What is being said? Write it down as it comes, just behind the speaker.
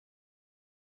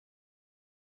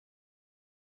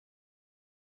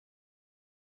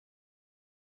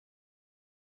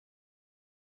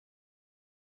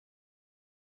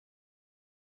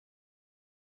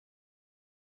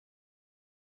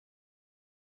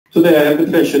Today I have the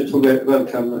pleasure to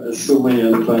welcome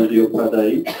Soumyen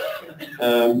Bandyopadhyay.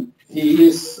 He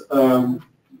is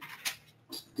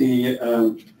the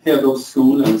head of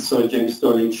school and Sir James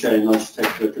Stirling Chair in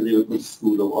Architecture at the Liverpool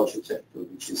School of Architecture,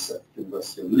 which is at the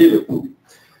University of Liverpool.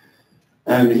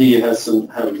 And he has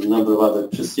held a number of other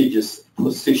prestigious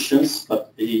positions,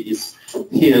 but he is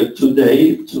here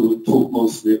today to talk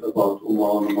mostly about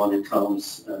Oman, Omani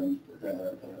towns, and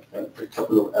a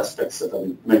couple of aspects that I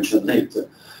will mention later.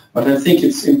 But I think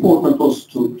it's important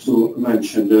also to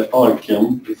mention the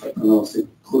ArCHIAM, if I pronounce it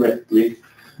correctly,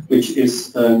 which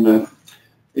is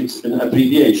it's an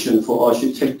abbreviation for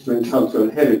Architecture and Cultural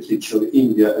Heritage of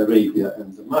India, Arabia,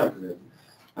 and the Maghreb.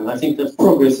 And I think that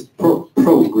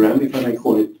program, if I may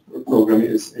call it a program,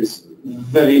 is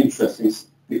very interesting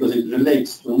because it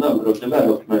relates to a number of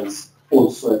developments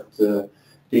also at the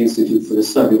Institute for the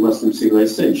Study of Muslim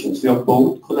Civilisations. We are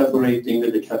both collaborating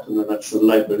with the Qatar National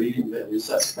Library in various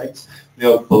aspects. We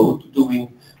are both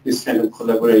doing this kind of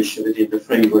collaboration within the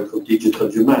framework of digital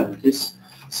humanities.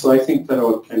 So I think there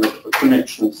are kind of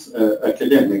connections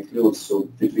academically also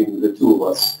between the two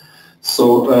of us.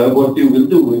 So what you will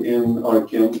do in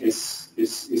ArCHIAM is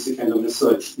a kind of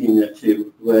research initiative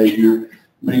where you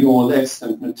bring all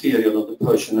excellent material of the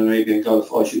Persian and Arabian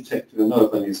Gulf architecture and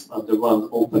urbanism under one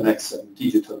open access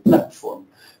digital platform.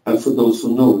 And for those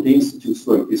who know the Institute's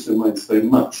work, this reminds very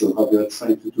much of how we are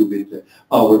trying to do with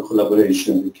our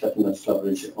collaboration with Qatar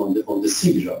Collaboration on the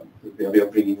SIRA, where we are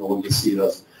bringing all the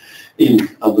SIRAs in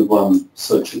under one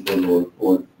searchable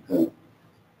or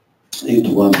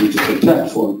into one digital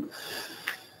platform.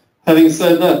 Having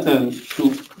said that, then,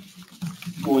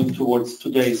 going towards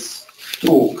today's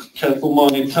talk,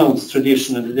 Omani towns,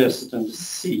 tradition in the desert and the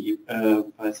sea.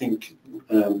 I think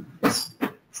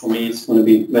for me it's going to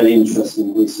be very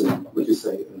interesting with, what you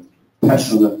say,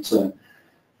 passionate,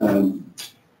 can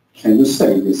you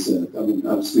say this, I mean,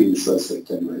 I'm Swedish, so I say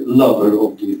it anyway, lover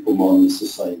of the Omani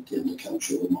society and the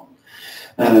country of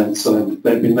Oman. So I've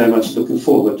been very much looking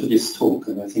forward to this talk,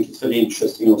 and I think it's very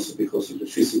interesting also because of the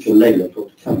physical layout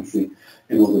of the country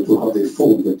in order to how they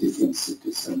form the different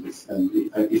cities. And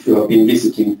if you have been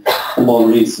visiting Oman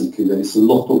recently, there is a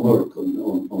lot of work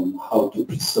on how to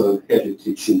preserve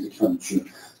heritage in the country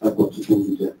and what to do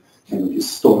with the kind of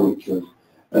historical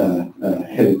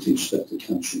heritage that the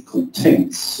country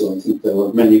contains. So I think there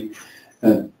are many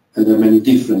and there are many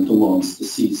different Omans, the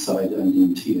seaside and the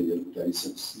interior. There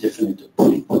is definitely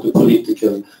a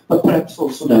political, but perhaps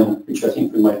also then, which I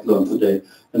think we might learn today,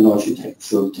 an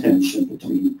architectural tension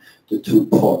between the two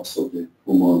parts of the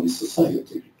Omani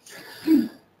society.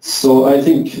 So I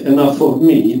think enough of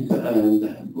me,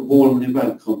 and warmly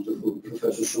welcome to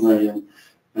Professor Soumyen,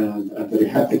 and I'm very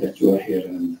happy that you are here,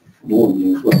 and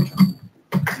warmly welcome.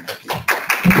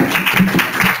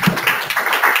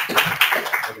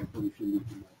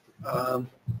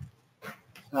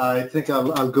 I think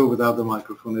I'll go without the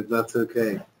microphone if that's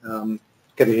okay. Can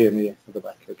you hear me at the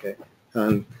back? Okay.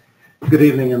 Good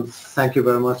evening and thank you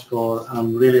very much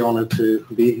I'm really honored to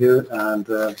be here, and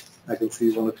I can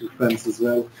see one or two friends as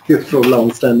well, so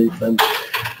long-standing friends.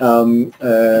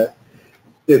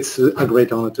 It's a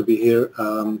great honor to be here.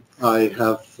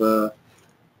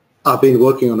 I've been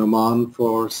working on Oman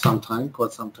for some time,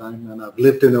 quite some time, and I've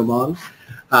lived in Oman.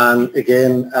 And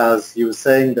again, as you were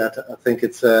saying, that I think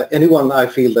it's I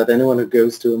feel that anyone who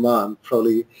goes to Oman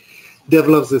probably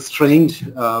develops a strange,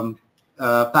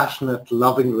 passionate,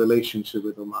 loving relationship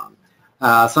with Oman.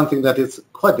 Something that is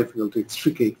quite difficult to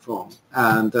extricate from.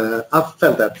 And I've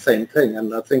felt that same thing.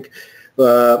 And I think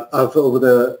over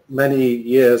the many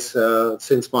years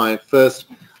since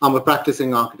I'm a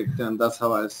practicing architect, and that's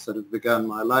how I sort of began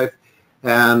my life.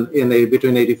 And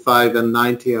between 85 and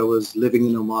 90, I was living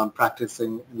in Oman,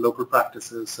 practicing local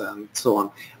practices and so on.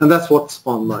 And that's what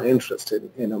spawned my interest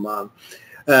in Oman.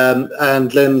 And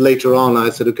then later on,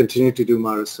 I sort of continued to do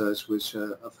my research, which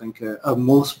I think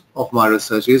most of my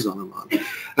research is on Oman.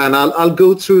 And I'll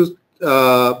go through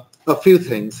a few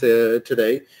things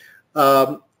today.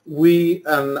 And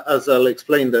as I'll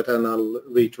explain that, and I'll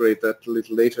reiterate that a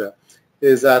little later,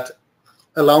 is that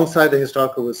alongside the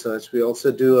historical research, we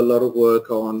also do a lot of work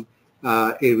on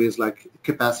areas like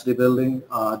capacity building,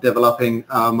 developing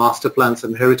master plans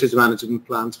and heritage management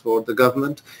plans for the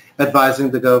government, advising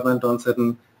the government on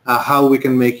certain how we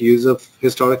can make use of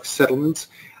historic settlements,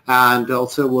 and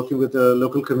also working with the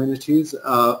local communities.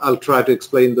 I'll try to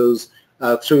explain those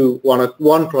through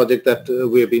one project that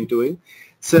we have been doing.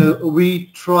 So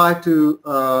we try to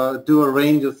do a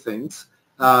range of things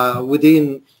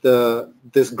within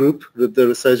this group, the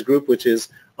research group, which is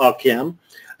ArCHIAM.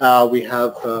 We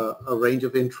have a range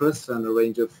of interests and a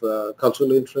range of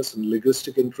cultural interests and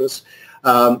linguistic interests.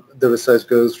 The research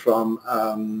goes from,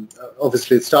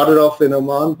 obviously it started off in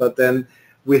Oman, but then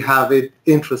we have a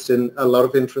lot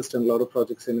of interest in a lot of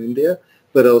projects in India,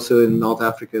 but also in North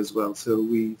Africa as well. So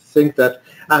we think that,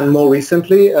 and more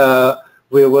recently,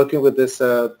 we are working with this,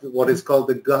 what is called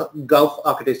the Gulf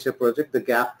Architecture Project, the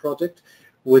GAP project,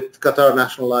 with Qatar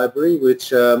National Library,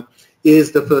 which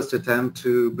is the first attempt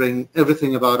to bring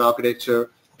everything about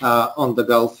architecture in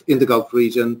the Gulf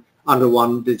region under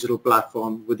one digital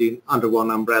platform under one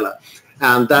umbrella.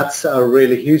 And that's a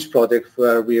really huge project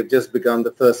where we have just begun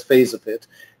the first phase of it.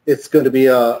 It's going to be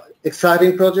an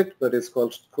exciting project, but it's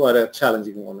quite a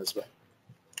challenging one as well.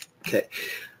 Okay.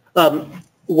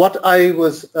 What I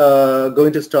was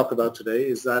going to talk about today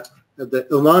is that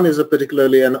Oman is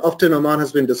and often Oman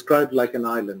has been described like an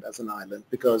island,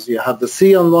 because you have the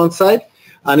sea on one side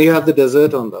and you have the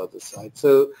desert on the other side.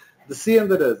 So the sea and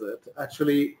the desert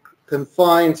actually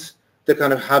confines the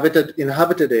kind of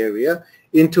inhabited area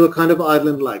into a kind of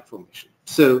island-like formation.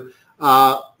 So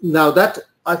now that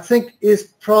I think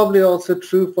is probably also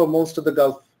true for most of the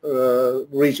Gulf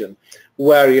region,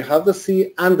 where you have the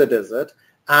sea and the desert,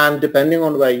 and depending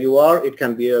on where you are, it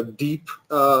can be a deep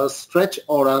stretch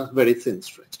or a very thin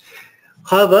stretch.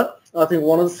 However, I think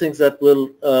one of the things that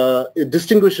it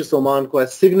distinguishes Oman quite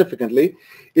significantly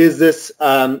is this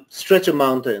stretch of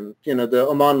mountain, the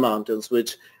Oman Mountains,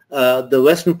 which the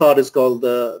western part is called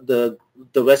the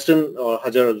western or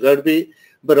Hajar al-Gharbi,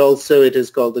 but also it is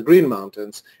called the Green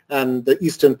Mountains, and the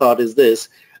eastern part is this.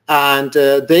 And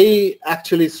they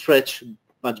actually stretch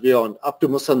much beyond, up to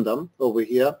Musandam over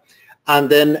here, and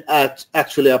then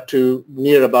actually up to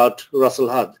near about Ras Al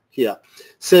Had here.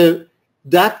 So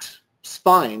that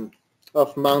spine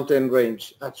of mountain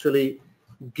range actually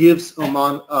gives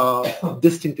Oman a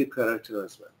distinctive character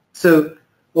as well. So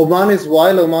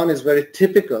while Oman is very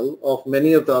typical of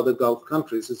many of the other Gulf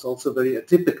countries, it's also very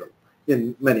atypical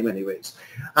in many, many ways.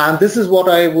 And this is what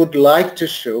I would like to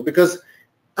show,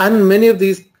 many of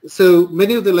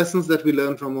the lessons that we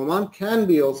learn from Oman can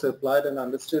be also applied and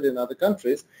understood in other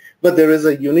countries, but there is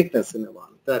a uniqueness in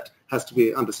Oman that has to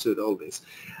be understood always.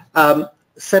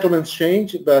 Settlements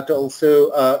change, but also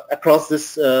across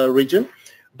this region.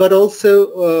 But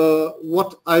also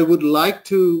what I would like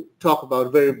to talk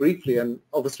about very briefly, and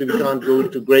obviously we can't go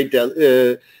into great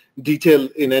detail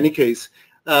in any case,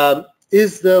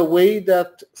 is the way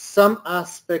that some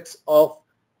aspects of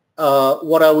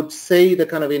what I would say the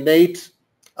kind of innate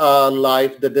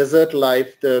life, the desert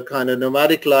life, the kind of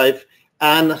nomadic life,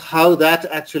 and how that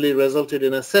actually resulted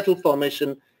in a settled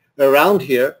formation around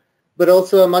here, but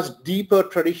also a much deeper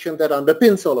tradition that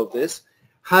underpins all of this,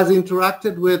 has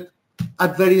interacted with,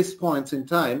 at various points in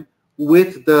time,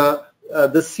 with the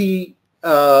sea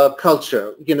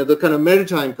culture, the kind of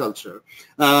maritime culture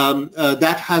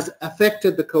that has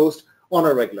affected the coast on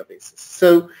a regular basis.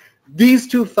 So these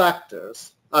two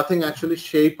factors, I think, actually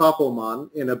shape up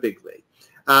Oman in a big way.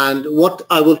 And what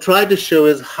I will try to show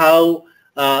is how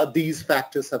these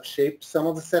factors have shaped some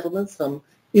of the settlements, some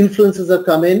influences have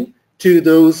come in to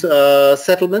those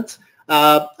settlements,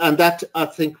 and that I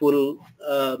think will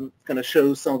kind of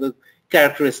show some of the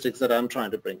characteristics that I'm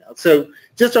trying to bring out. So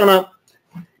just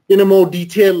in a more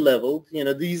detailed level,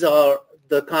 these are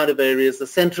the kind of areas, the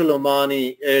central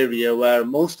Omani area where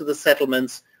most of the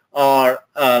settlements are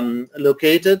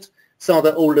located, some of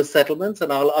the oldest settlements,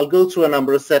 and I'll go through a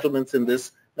number of settlements in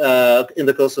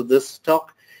the course of this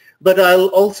talk. But I'll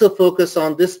also focus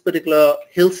on this particular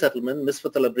hill settlement,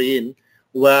 Misfat al-Abriin,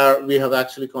 where we have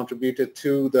actually contributed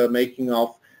to the making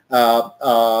of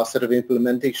sort of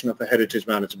implementation of a heritage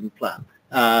management plan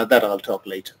that I'll talk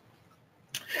later.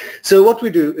 So what we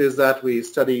do is that we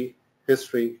study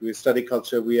history, we study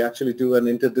culture, we actually do an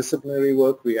interdisciplinary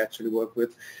work, we actually work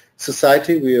with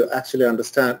society, we actually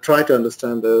try to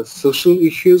understand the social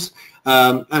issues,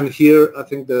 and here I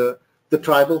think the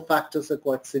tribal factors are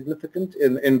quite significant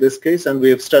in this case, and we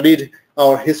have studied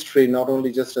our history not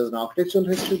only just as an architectural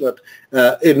history, but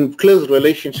in close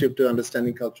relationship to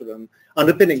understanding culture and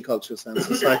underpinning cultures and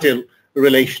societal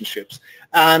relationships.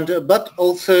 But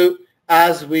also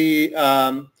as we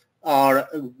are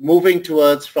moving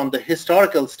towards, from the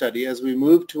historical study, as we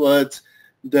move towards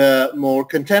the more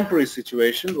contemporary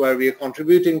situation where we are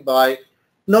contributing by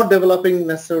not developing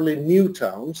necessarily new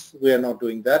towns, we are not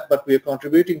doing that, but we are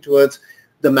contributing towards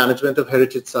the management of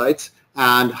heritage sites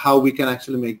and how we can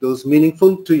actually make those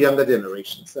meaningful to younger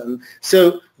generations. And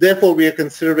so therefore we are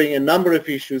considering a number of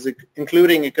issues,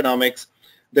 including economics,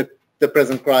 the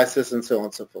present crisis, and so on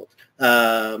and so forth.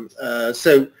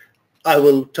 So I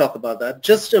will talk about that.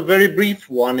 Just a very brief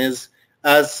one is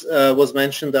as was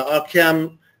mentioned, the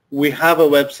ArCHIAM, we have a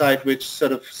website which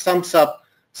sort of sums up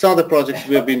some of the projects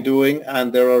we have been doing,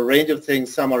 and there are a range of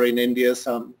things. Some are in India,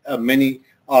 some many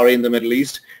are in the Middle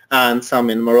East, and some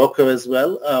in Morocco as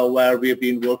well, where we have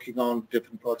been working on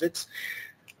different projects.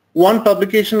 One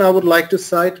publication I would like to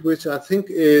cite, which I think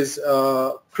is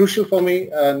crucial for me,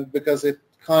 and because it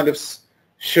kind of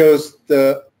shows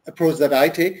the approach that I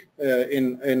take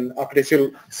in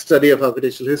architectural study of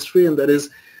architectural history, and that is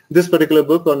this particular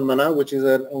book on Mana, which is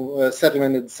a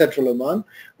settlement in central Oman,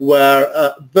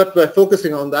 where, but by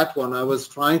focusing on that one, I was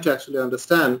trying to actually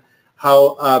understand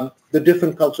how the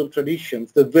different cultural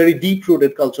traditions, the very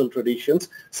deep-rooted cultural traditions,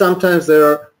 sometimes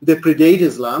they predate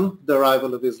Islam, the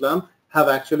arrival of Islam, have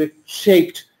actually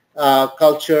shaped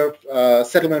culture,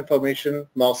 settlement formation,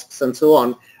 mosques, and so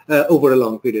on over a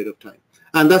long period of time.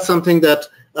 And that's something that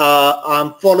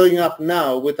I'm following up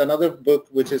now with another book,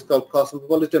 which is called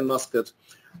Cosmopolitan,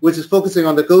 which is focusing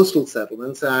on the coastal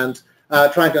settlements and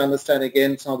trying to understand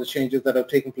again some of the changes that have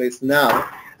taken place now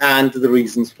and the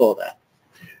reasons for that.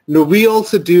 Now, we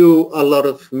also do a lot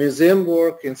of museum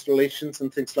work, installations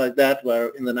and things like that, where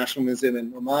in the National Museum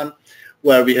in Oman,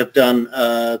 where we have done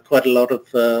quite a lot of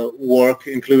work,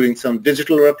 including some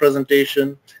digital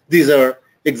representation. These are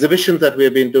exhibitions that we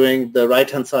have been doing. The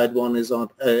right-hand side one is on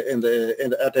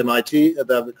at MIT, at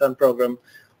the American program.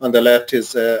 On the left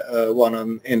is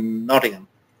one in Nottingham.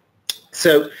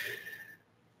 So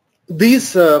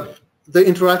these, the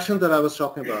interaction that I was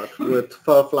talking about with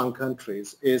far-flung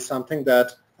countries is something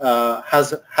that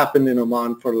has happened in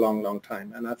Oman for a long, long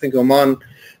time. And I think Oman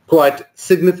quite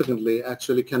significantly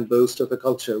actually can boast of a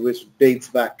culture which dates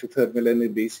back to 3rd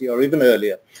millennium BC or even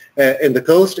earlier. In the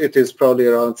coast, it is probably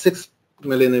around 6th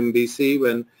millennium BC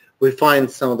when we find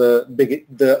some of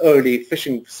the early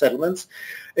fishing settlements.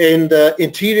 In the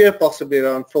interior, possibly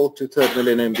around 4th to 3rd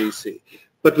millennium BC.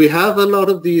 But we have a lot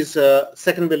of these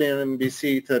 2nd millennium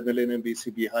BC, 3rd millennium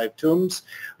BC beehive tombs.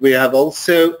 We have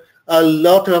also a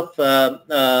lot of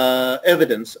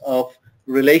evidence of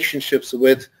relationships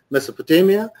with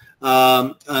Mesopotamia.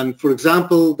 And for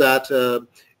example, that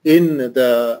in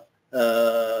the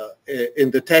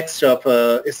text of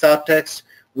Isar text,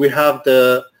 we have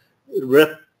the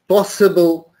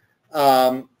possible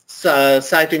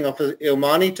sighting of a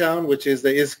Omani town, which is the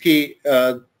Izki,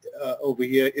 over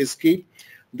here, Izki.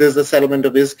 There's the settlement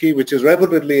of Izki, which is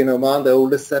reputedly in Oman, the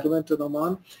oldest settlement in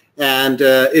Oman. And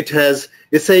it says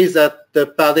that the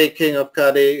Pade, king of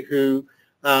Kade, who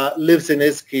lives in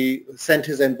Izki, sent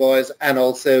his envoys and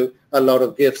also a lot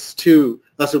of gifts to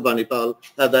Ashurbanipal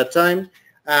at that time.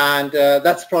 And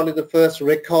that's probably the first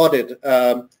recorded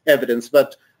evidence.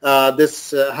 But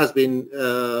this has been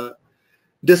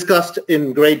discussed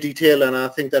in great detail, and I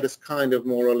think that is kind of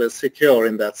more or less secure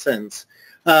in that sense.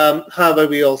 However,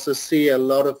 we also see a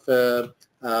lot of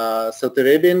South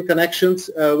Arabian connections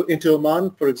into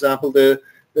Oman. For example,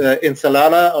 in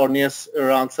Salalah or near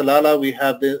around Salalah, we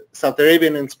have the South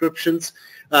Arabian inscriptions.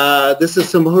 This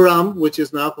is Muharram, which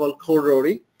is now called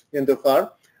Khorrori in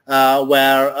Dhofar,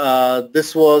 where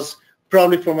this was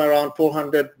probably from around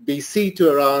 400 BC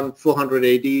to around 400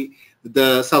 AD.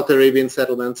 The South Arabian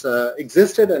settlements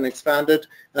existed and expanded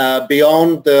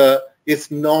beyond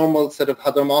its normal sort of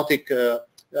Hadramatic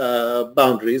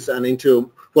boundaries and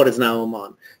into what is now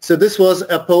Oman. So this was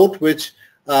a port which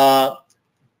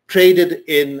traded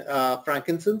in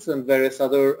frankincense and various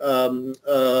other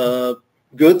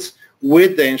goods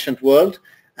with the ancient world.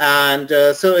 And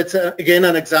so it's again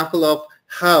an example of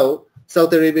how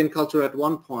South Arabian culture at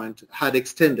one point had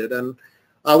extended, and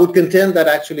I would contend that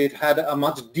actually it had a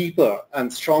much deeper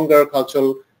and stronger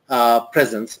cultural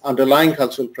presence, underlying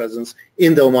cultural presence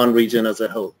in the Oman region as a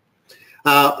whole.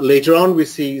 Later on, we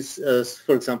see,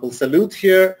 for example, Salut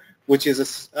here, which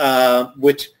is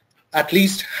which at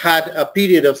least had a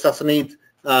period of Sassanid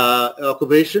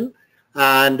occupation,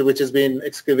 and which has been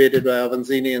excavated by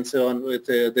Avanzini and so on with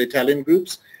the Italian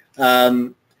groups.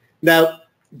 Now,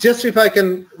 just if I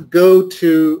can go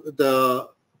to the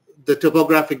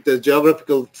topographic, the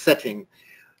geographical setting.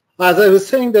 As I was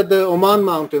saying, that the Oman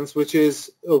Mountains, which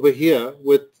is over here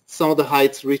with some of the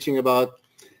heights reaching about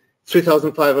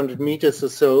 3,500 meters or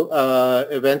so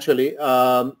eventually,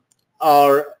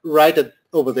 are right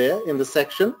over there in the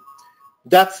section.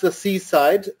 That's the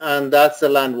seaside and that's the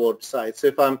landward side. So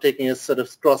if I'm taking a sort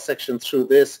of cross section through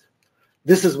this,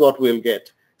 this is what we'll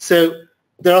get. So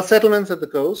there are settlements at the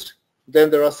coast, then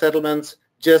there are settlements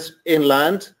just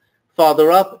inland.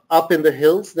 Farther up in the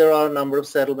hills, there are a number of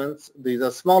settlements. These are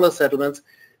smaller settlements.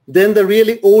 Then the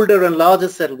really older and larger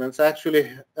settlements actually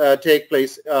take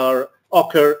place or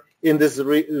occur in this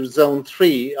zone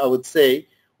 3, I would say,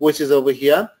 which is over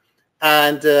here.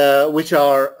 and which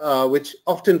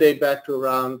often date back to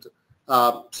around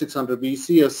 600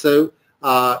 BC or so.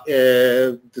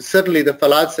 Certainly the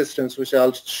Falad systems, which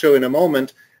I'll show in a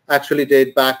moment, actually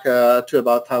date back to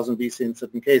about 1000 BC in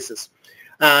certain cases.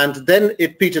 And then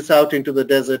it peters out into the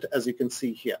desert, as you can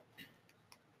see here.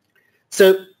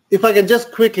 So if I can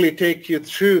just quickly take you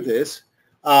through this,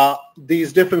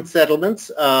 these different settlements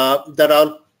that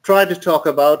I'll try to talk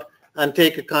about and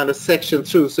take a kind of section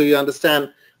through so you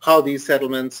understand how these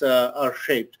settlements are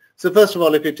shaped. So first of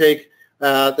all, if you take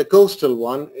the coastal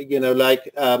one,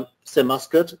 like say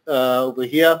Muscat over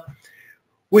here,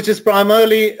 which is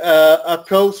primarily a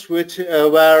coast which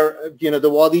where the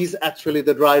wadis, actually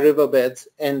the dry river beds,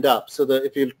 end up. So that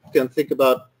if you can think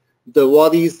about the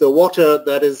wadis, the water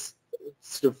that is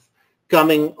sort of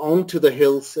coming onto the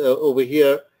hills over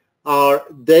here are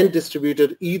then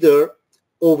distributed either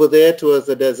over there towards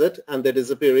the desert and they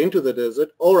disappear into the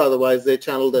desert, or otherwise they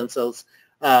channel themselves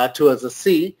towards the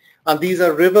sea. And these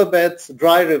are riverbeds,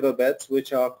 dry riverbeds,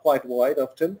 which are quite wide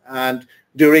often, and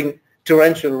during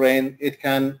torrential rain it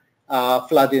can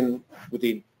flood in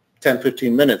within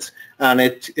 10-15 minutes, and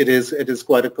it is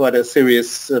quite a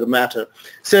serious matter.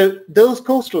 So those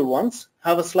coastal ones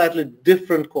have a slightly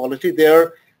different quality. They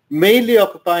are mainly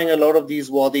occupying a lot of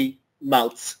these wadi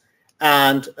mouths,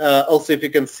 and also if you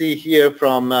can see here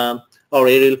from our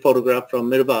aerial photograph from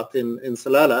Mirbat in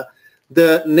Salalah,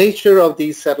 the nature of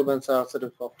these settlements are sort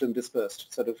of often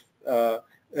dispersed.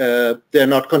 They're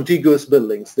not contiguous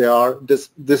buildings. They are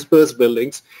dispersed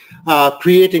buildings,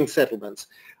 creating settlements.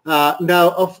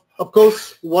 Now, of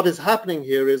course, what is happening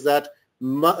here is that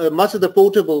much of the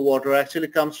potable water actually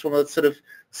comes from a sort of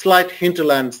slight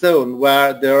hinterland zone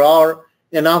where there are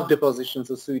enough depositions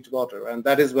of sweet water, and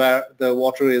that is where the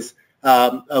water is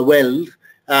welled,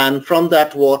 and from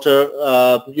that water,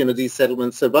 these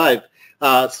settlements survive.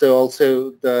 So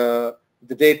also the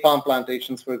date palm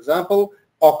plantations, for example,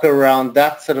 occur around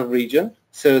that sort of region.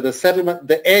 So the settlement,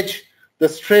 the edge, the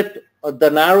strip, the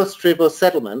narrow strip of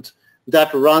settlement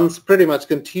that runs pretty much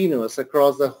continuous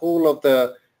across the whole of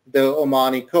the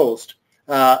Omani coast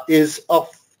is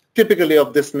typically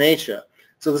of this nature.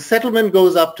 So the settlement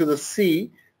goes up to the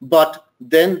sea, but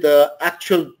then the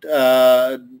actual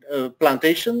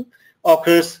plantation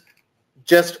occurs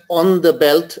just on the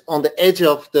belt, on the edge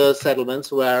of the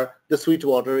settlements where the sweet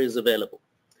water is available.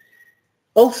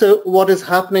 Also, what is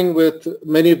happening with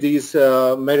many of these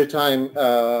maritime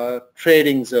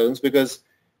trading zones, because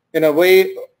in a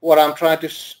way, what I'm trying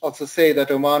to also say that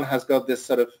Oman has got this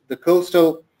sort of the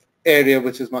coastal area,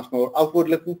 which is much more outward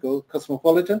looking,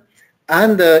 cosmopolitan,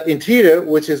 and the interior,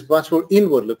 which is much more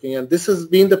inward looking. And this has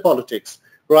been the politics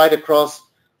right across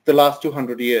the last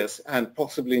 200 years, and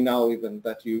possibly now even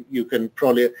that you can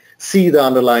probably see the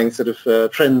underlying sort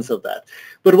of trends of that.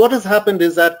 But what has happened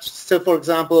is that, so for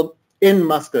example, in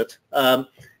Muscat,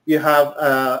 you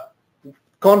have,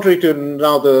 contrary to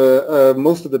now the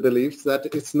most of the beliefs, that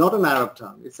it's not an Arab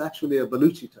town, it's actually a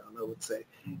Baluchi town, I would say.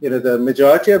 The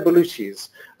majority are Baluchis.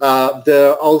 There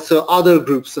are also other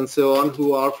groups and so on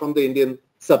who are from the Indian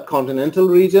subcontinental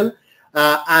region,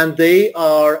 and they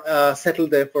are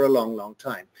settled there for a long, long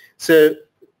time. So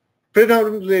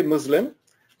predominantly Muslim,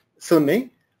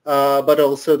 Sunni, but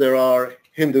also there are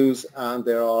Hindus and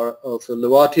there are also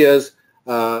Lawatias.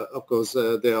 Of course,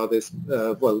 there are this,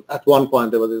 well, at one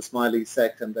point there was the Ismaili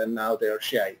sect, and then now they are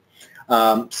Shia.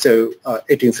 So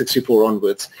 1864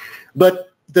 onwards.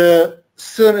 But the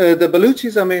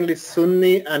Baluchis are mainly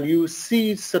Sunni, and you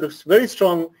see sort of very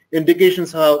strong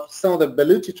indications how some of the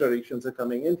Baluchi traditions are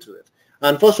coming into it.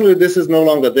 Unfortunately, this is no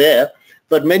longer there,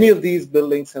 but many of these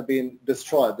buildings have been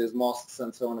destroyed. These mosques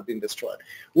and so on have been destroyed.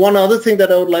 One other thing that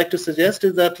I would like to suggest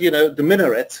is that, the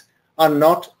minarets are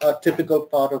not a typical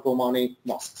part of Omani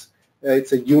mosques.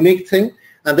 It's a unique thing,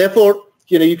 and therefore,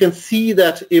 you can see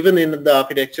that even in the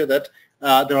architecture that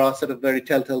there are sort of very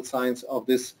telltale signs of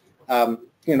this,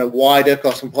 wider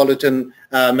cosmopolitan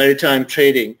maritime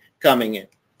trading coming in.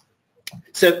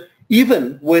 So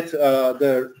even with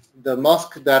the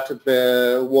mosque that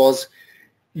was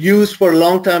used for a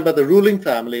long time by the ruling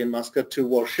family in Muscat to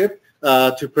worship,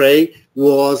 to pray,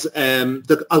 was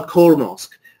the Al-Khor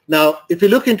Mosque. Now, if you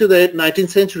look into the 19th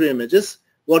century images,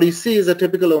 what you see is a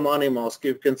typical Omani mosque.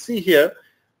 You can see here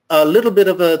a little bit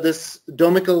of this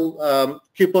domical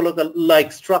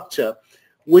cupola-like structure,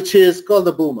 which is called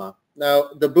the Buma.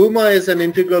 Now, the Buma is an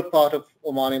integral part of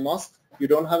Omani mosque. You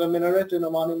don't have a minaret in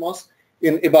Omani mosque,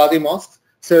 in Ibadi mosques.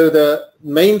 So the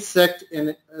main sect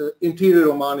in interior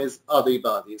Oman are the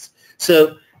Ibadis.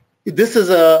 So this is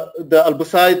the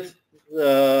Al-Busaid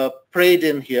prayed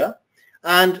in here,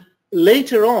 and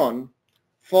later on,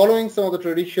 following some of the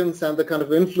traditions and the kind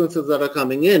of influences that are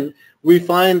coming in, we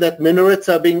find that minarets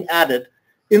are being added.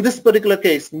 In this particular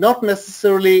case, not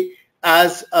necessarily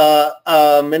as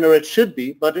a minaret should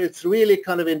be, but it's really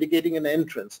kind of indicating an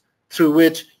entrance through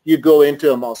which you go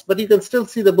into a mosque. But you can still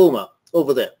see the boma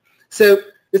over there. So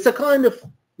it's a kind of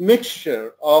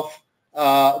mixture of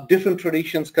different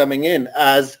traditions coming in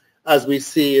as we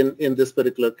see in this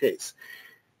particular case.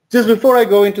 Just before I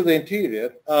go into the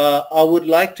interior, I would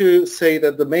like to say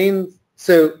that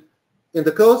so on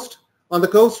the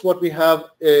coast, what we have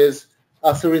is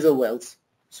a series of wells,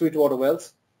 sweetwater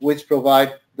wells, which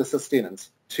provide the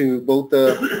sustenance to both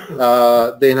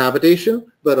the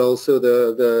inhabitation, but also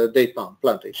the date palm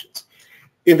plantations.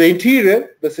 In the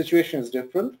interior, the situation is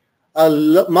different.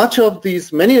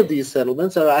 Many of these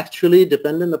settlements are actually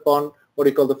dependent upon what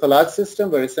we call the Falaj system,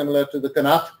 very similar to the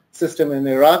Qanat system in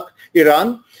Iran.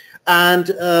 And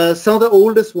some of the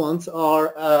oldest ones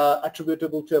are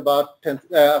attributable to about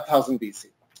 1000 BC.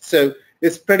 So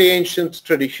it's pretty ancient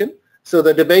tradition. So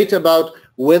the debate about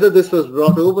whether this was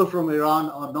brought over from Iran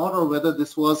or not, or whether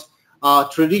this was a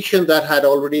tradition that had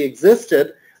already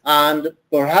existed and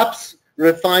perhaps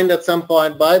refined at some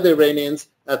point by the Iranians,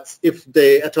 if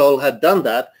they at all had done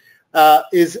that,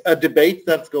 is a debate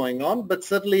that's going on, but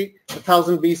certainly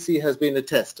 1000 BC has been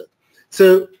attested.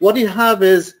 So what you have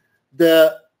is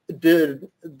the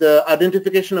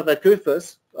identification of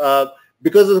aquifers.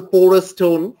 Because of the porous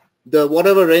stone,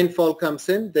 whatever rainfall comes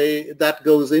in, that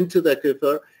goes into the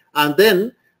aquifer, and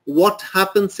then what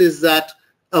happens is that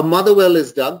a mother well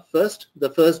is dug first, the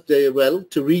first day well,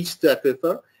 to reach the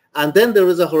aquifer, and then there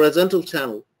is a horizontal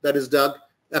channel that is dug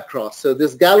across. So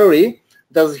this gallery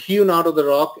that is hewn out of the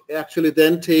rock actually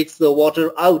then takes the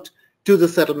water out to the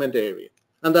settlement area,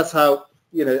 and that's how,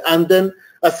 and then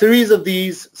a series of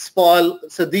these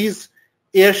these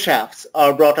air shafts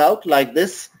are brought out like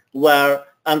this,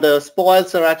 and the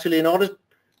spoils are actually, in order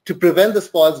to prevent the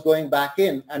spoils going back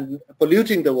in and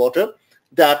polluting the water,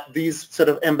 that these sort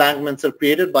of embankments are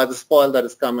created by the spoil that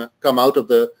has come out of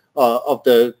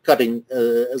the cutting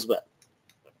as well.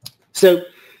 So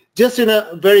just in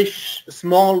a very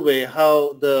small way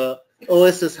how the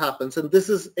oasis happens, and this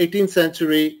is 18th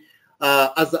century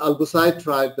as the Al-Busaid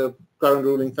tribe, the current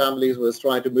ruling families, was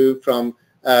trying to move from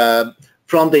the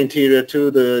interior to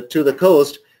the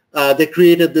coast. They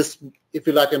created this, if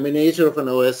you like, a miniature of an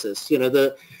oasis.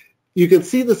 You can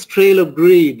see this trail of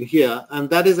green here, and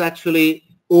that is actually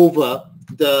over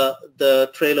the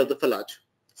trail of the Falaj.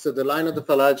 So the line of the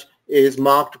Falaj is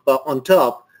marked on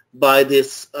top by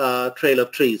this trail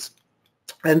of trees.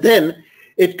 And then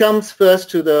it comes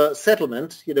first to the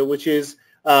settlement, which is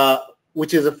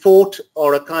a fort,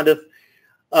 or a kind of,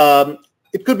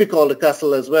 it could be called a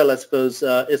castle as well, I suppose.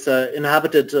 It's an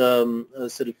inhabited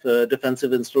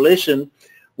defensive installation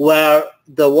where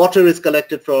the water is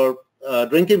collected for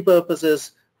drinking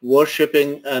purposes,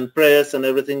 worshipping and prayers, and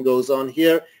everything goes on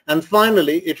here. And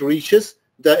finally, it reaches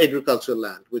the agricultural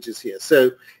land, which is here.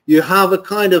 So you have a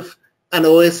kind of an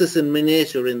oasis in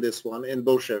miniature in this one, in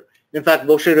Boshir. In fact,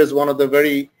 Boshir is one of the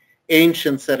very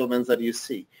ancient settlements that you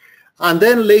see. And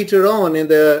then later on in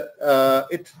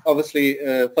obviously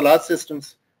Falaj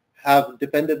systems have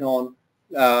depended on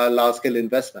large-scale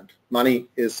investment. Money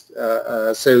is,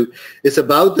 so it's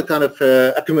about the kind of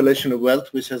accumulation of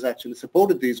wealth which has actually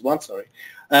supported these ones,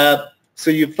 so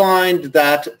you find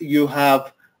that you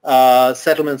have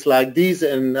settlements like these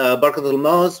in Barkat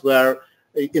al-Mawz, where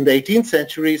in the 18th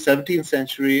century, 17th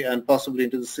century, and possibly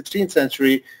into the 16th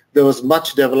century, there was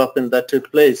much development that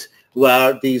took place,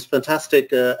 where these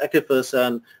fantastic aquifers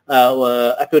and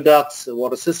aqueducts,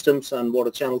 water systems, and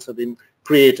water channels have been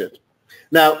created.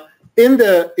 Now, in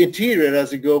the interior,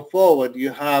 as you go forward,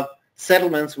 you have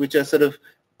settlements which are sort of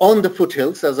on the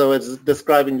foothills, as I was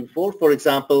describing before. For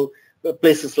example,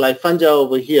 places like Fanja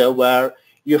over here, where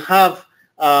you have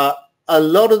a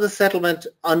lot of the settlement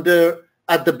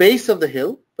at the base of the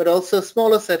hill, but also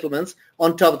smaller settlements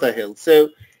on top of the hill. So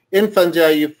in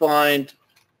Fanja, you find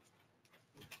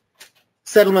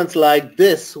settlements like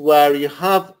this, where you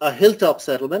have a hilltop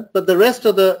settlement, but the rest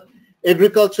of the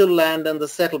agricultural land and the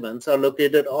settlements are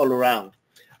located all around.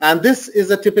 And this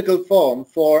is a typical form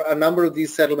for a number of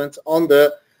these settlements on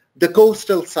the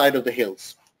coastal side of the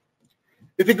hills.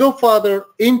 If you go farther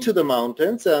into the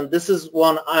mountains, and this is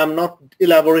one I'm not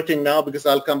elaborating now because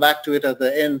I'll come back to it at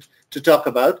the end to talk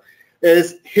about,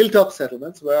 is hilltop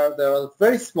settlements, where there are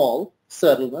very small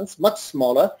settlements, much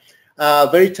smaller,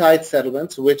 very tight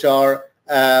settlements, which are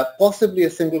possibly a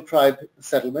single tribe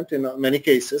settlement in many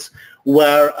cases,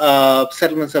 where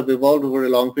settlements have evolved over a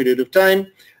long period of time,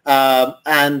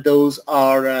 and those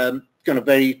are kind of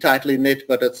very tightly knit,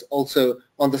 but it's also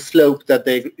on the slope that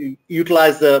they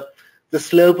utilize the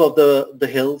slope of the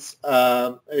hills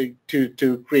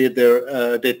to create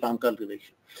their date palm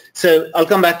cultivation. So I'll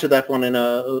come back to that one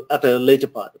at a later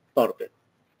part of it.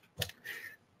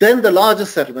 Then the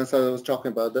largest settlements I was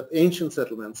talking about, the ancient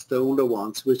settlements, the older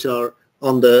ones, which are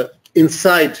on the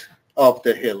inside of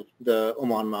the hill, the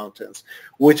Oman Mountains,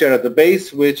 which are at the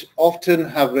base, which often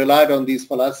have relied on these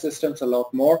falas systems a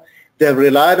lot more. They've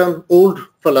relied on old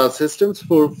falas systems.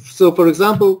 So for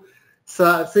example,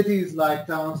 cities like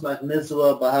towns like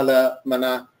Nizwa, Bahala,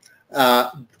 Mana,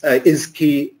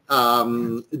 Izki,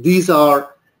 these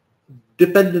are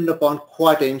dependent upon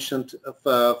quite ancient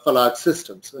falas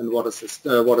systems and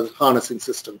water harnessing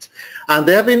systems. And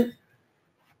they have been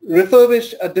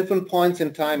refurbished at different points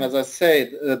in time, as I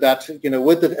said, that,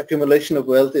 with the accumulation of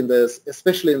wealth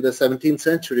especially in the 17th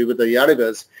century with the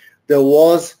Yarigas, there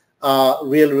was a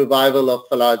real revival of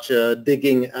falaj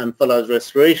digging and falaj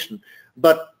restoration.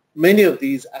 But many of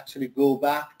these actually go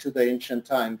back to the ancient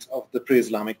times of the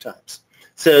pre-Islamic times.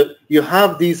 So you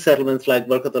have these settlements like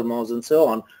Barkat al-Mauz and so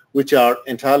on, which are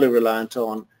entirely reliant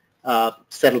on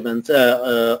settlements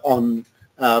on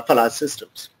falaj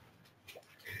systems.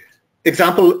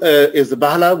 Example is the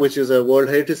Bahala, which is a World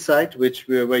Heritage Site,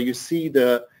 where you see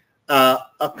the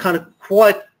kind of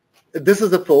quite. This is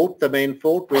the fort, the main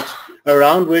fort,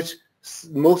 around which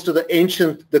most of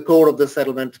the core of the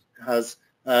settlement has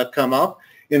come up.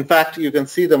 In fact, you can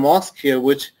see the mosque here,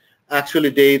 which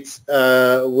actually dates,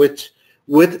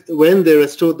 when they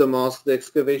restored the mosque, the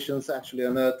excavations actually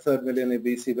unearthed 3rd millennia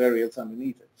BC burials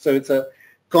underneath it. So it's a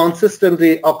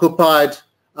consistently occupied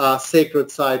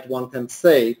sacred site, one can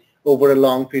say, over a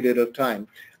long period of time.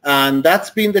 And that's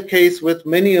been the case with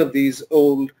many of these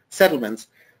old settlements.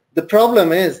 The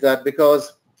problem is that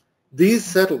because these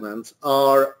settlements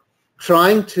are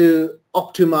trying to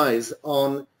optimize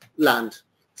on land,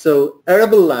 so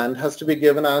arable land has to be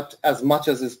given out as much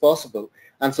as is possible.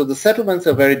 And so the settlements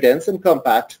are very dense and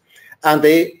compact, and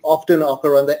they often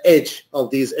occur on the edge of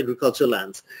these agricultural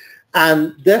lands.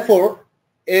 And therefore,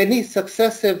 any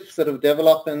successive sort of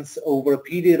developments over a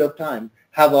period of time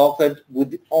have occurred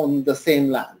on the same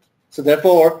land. So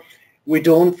therefore, we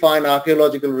don't find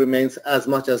archaeological remains as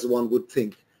much as one would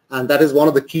think. And that is one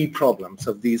of the key problems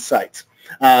of these sites,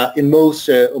 in most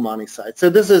Omani sites. So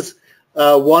this is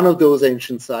one of those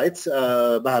ancient sites,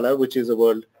 Bahala, which is a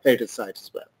World Heritage Site as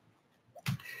well.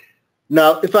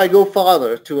 Now, if I go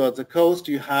farther towards the coast,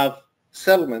 you have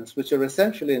settlements which are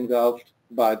essentially engulfed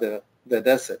by the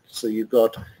desert. So you've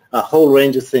got a whole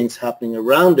range of things happening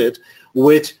around it,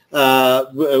 which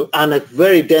and a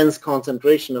very dense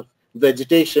concentration of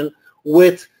vegetation,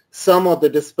 with some of the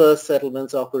dispersed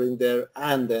settlements occurring there,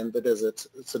 and then the desert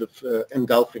sort of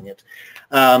engulfing it.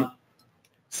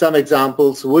 Some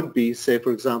examples would be, say,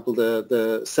 for example,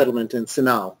 the settlement in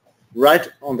Sinau, right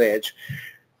on the edge.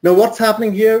 Now, what's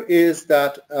happening here is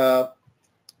that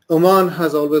Oman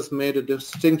has always made a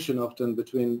distinction often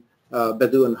between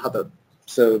Bedu and Hadar.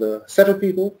 So the settled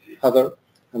people, Hadar,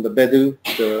 and the Bedu,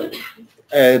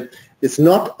 it's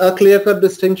not a clear-cut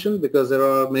distinction because there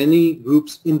are many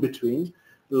groups in between,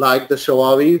 like the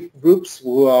Shawawi groups,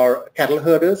 who are cattle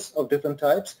herders of different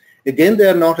types. Again, they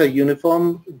are not a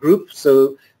uniform group,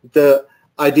 so the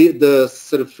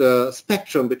sort of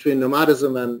spectrum between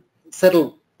nomadism and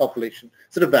settled population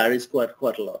sort of varies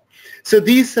quite a lot. So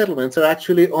these settlements are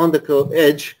actually on the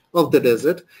edge of the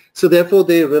desert, so therefore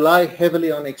they rely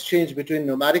heavily on exchange between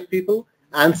nomadic people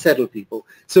and settled people.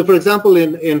 So for example,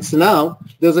 in Sinau,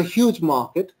 there's a huge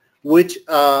market which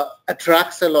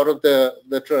attracts a lot of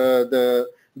the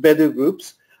Bedu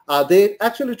groups. They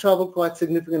actually travel quite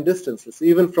significant distances,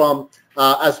 even from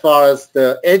as far as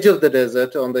the edge of the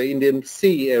desert on the Indian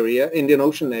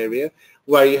Ocean area,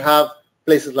 where you have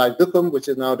places like Dukum, which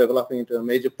is now developing into a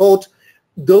major port.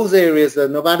 Those areas, the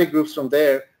nomadic groups from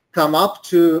there, come up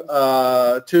to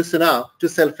Sinau to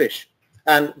sell fish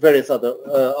and various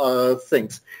other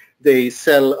things. They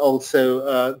sell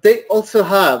also, they also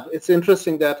have, it's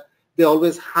interesting that they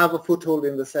always have a foothold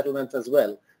in the settlement as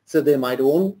well. So they might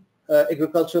own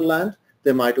agricultural land,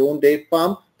 they might own date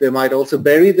palm, they might also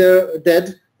bury their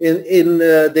dead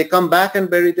they come back and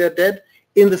bury their dead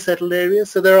in the settled areas.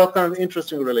 So there are kind of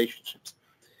interesting relationships.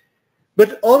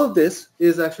 But all of this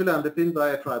is actually underpinned by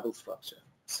a tribal structure.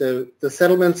 So the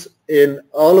settlements in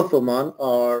all of Oman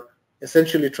are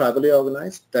essentially tribally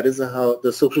organized. That is how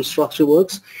the social structure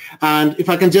works. And if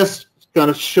I can just kind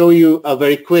of show you a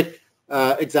very quick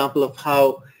example of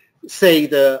how, say,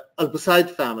 the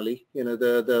Al-Busaid family,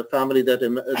 the family that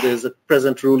is a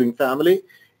present ruling family,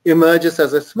 emerges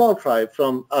as a small tribe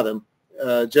from Adam,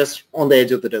 just on the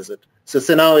edge of the desert. So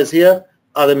Sinao is here,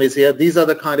 Adam is here. These are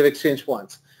the kind of exchange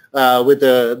points with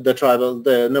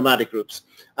the nomadic groups.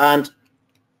 And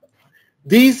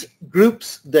these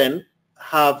groups then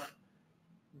have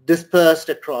dispersed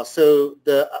across. So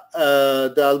the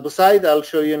Al-Busaid, I'll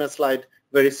show you in a slide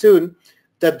very soon,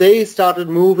 that they started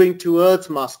moving towards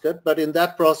Muscat, but in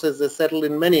that process they settled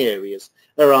in many areas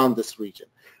around this region.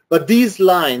 But these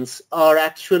lines are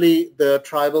actually the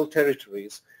tribal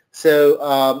territories.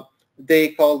 So they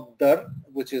call Dar,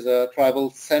 which is a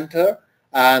tribal center,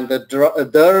 and the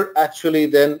Dar actually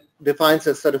then defines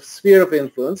a sort of sphere of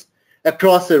influence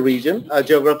across a region, a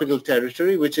geographical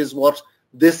territory, which is what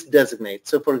this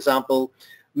designates. So for example,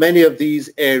 many of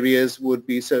these areas would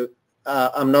be, so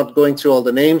I'm not going through all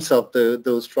the names of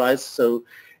those tribes. So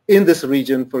in this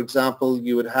region, for example,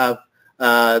 you would have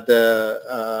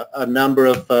a number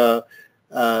of,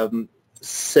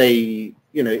 say,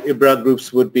 Ibra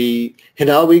groups would be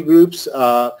Hinawi groups.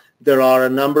 There are a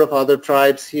number of other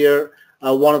tribes here.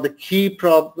 One of the key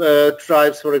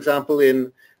tribes, for example,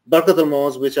 in Barkat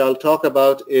al-Moz, which I'll talk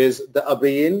about, is the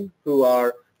Abriyin,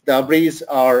 the Abris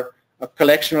are a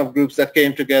collection of groups that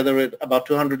came together about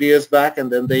 200 years back,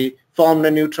 and then they formed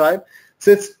a new tribe.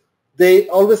 So they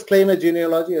always claim a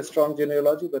genealogy, a strong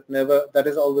genealogy, but never, that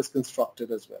is always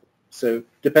constructed as well. So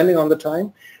depending on the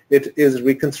time, it is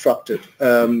reconstructed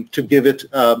to give it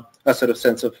a sort of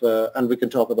sense of, and we can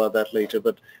talk about that later,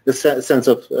 but the sense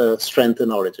of strength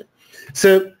and origin.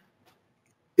 So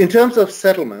in terms of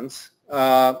settlements,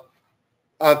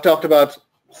 I've talked about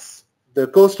the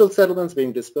coastal settlements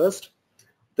being dispersed.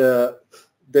 The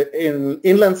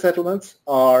inland settlements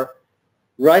are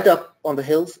right up on the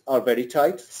hills, are very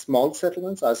tight, small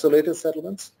settlements, isolated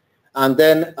settlements. And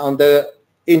then on the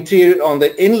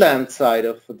inland side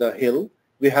of the hill,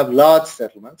 we have large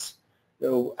settlements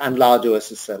and large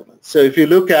oasis settlements. So if you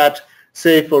look at,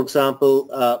 say, for example,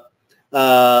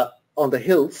 on the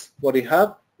hills, what you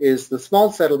have is the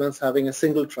small settlements having a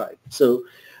single tribe. So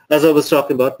as I was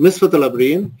talking about, Misfat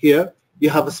al-Abriyin, here, you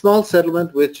have a small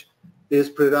settlement which is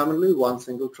predominantly one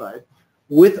single tribe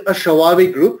with a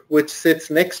Shawabi group which sits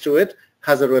next to it,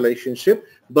 has a relationship,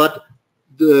 but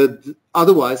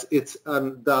otherwise it's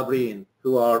the Abriyin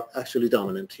who are actually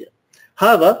dominant here.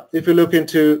 However, if you look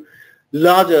into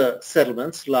larger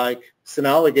settlements like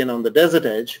Sinao, again on the desert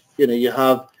edge, you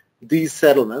have these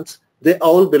settlements, they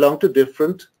all belong to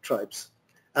different tribes.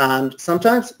 And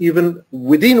sometimes even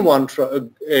within one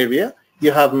area,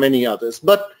 you have many others.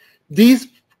 But these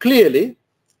clearly,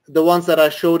 the ones that I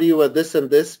showed you were this and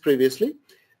this previously,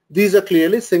 these are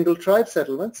clearly single tribe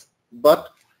settlements, but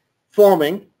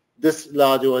forming this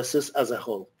large oasis as a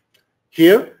whole.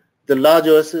 Here, the large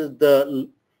oasis, the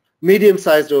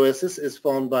medium-sized oasis is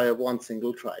formed by one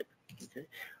single tribe. Okay.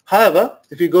 However,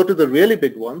 if you go to the really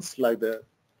big ones, like the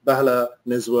Bahla,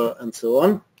 Nizwa, and so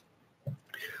on,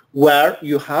 where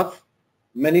you have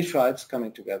many tribes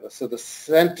coming together. So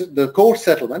the core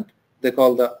settlement, they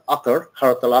call the Akar,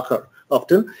 Harat al-Akar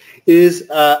often, is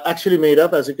actually made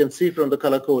up, as you can see from the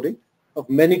color coding, of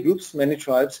many groups, many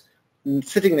tribes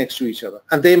sitting next to each other.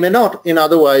 And they may not, in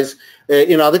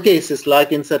other cases,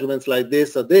 like in settlements like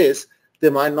this or this, they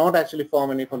might not actually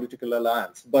form any political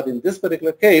alliance. But in this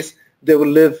particular case, they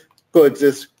will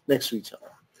coexist next to each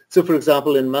other. So for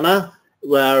example, in Mana,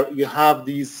 where you have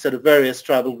these sort of various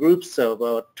tribal groups, so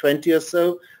about 20 or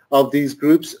so of these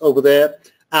groups over there,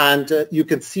 and you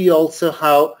can see also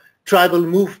how tribal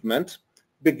movement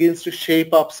begins to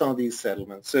shape up some of these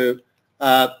settlements. So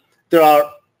there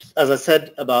are, as I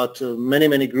said, about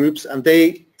many groups, and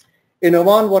in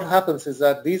Oman, what happens is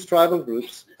that these tribal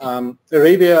groups,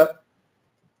 Arabia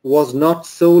was not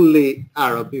solely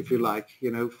Arab, if you like,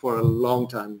 for a long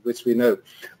time, which we know.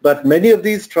 But many of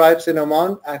these tribes in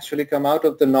Oman actually come out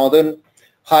of the northern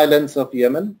highlands of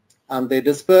Yemen, and they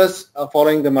disperse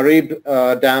following the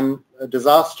Maghreb dam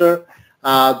disaster.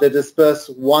 They disperse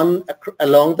one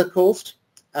along the coast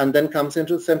and then comes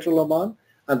into central Oman,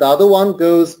 and the other one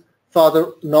goes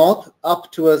farther north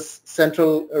up towards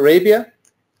central Arabia,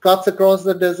 cuts across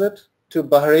the desert to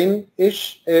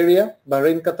Bahrain-ish area,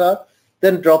 Bahrain, Qatar,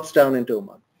 then drops down into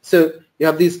Oman. So you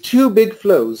have these two big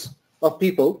flows of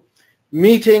people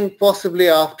meeting possibly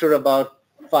after about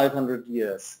 500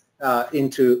 years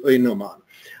in Oman.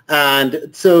 And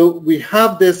so we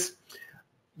have this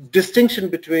distinction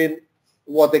between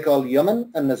what they call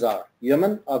Yemen and Nizar.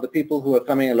 Yemen are the people who are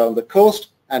coming along the coast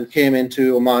and came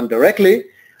into Oman directly,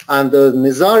 and the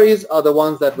Nizaris are the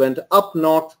ones that went up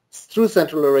north through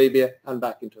Central Arabia and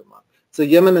back into Oman. So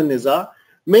Yemen and Nizar,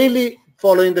 mainly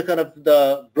following the kind of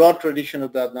the broad tradition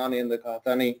of the Adnani and the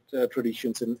Qahtani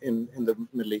traditions in the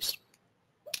Middle East.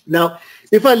 Now,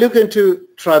 if I look into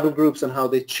tribal groups and how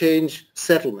they change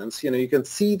settlements, you can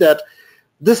see that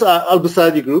this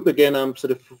Al-Busadi group, again, I'm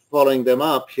sort of following them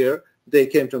up here. They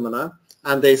came to Mana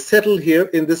and they settled here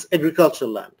in this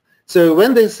agricultural land. So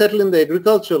when they settled in the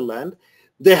agricultural land,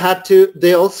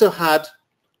 they also had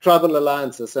tribal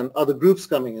alliances and other groups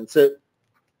coming in. So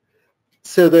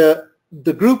the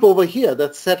group over here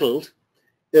that settled,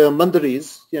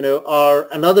 Mandaris, are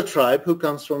another tribe who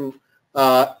comes from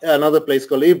another place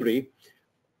called Ibri.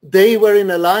 They were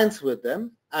in alliance with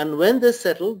them, and when they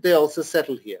settled, they also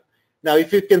settled here. Now,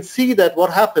 if you can see that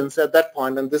what happens at that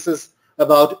point, and this is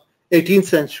about 18th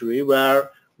century, where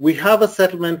we have a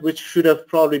settlement which should have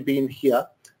probably been here.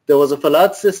 There was a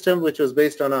falad system which was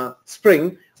based on a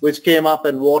spring which came up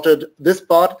and watered this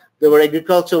part. There were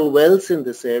agricultural wells in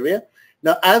this area.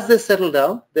 Now, as they settled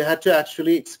down, they had to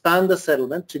actually expand the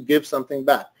settlement to give something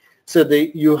back. So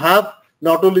you have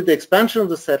not only the expansion of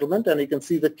the settlement, and you can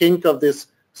see the kink of this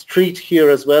street here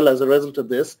as well as a result of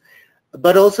this,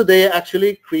 but also they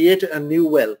actually create a new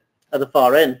well at the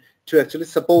far end to actually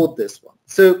support this one.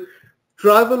 So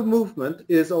tribal movement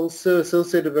is also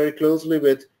associated very closely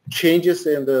with changes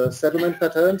in the settlement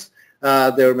patterns,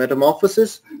 their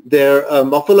metamorphosis. Their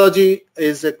morphology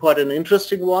is quite an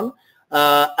interesting one,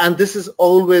 and this is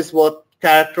always what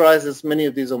characterizes many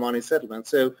of these Omani settlements.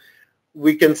 So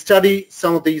we can study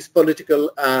some of these political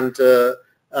and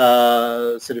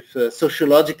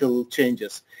sociological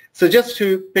changes. So just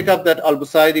to pick up that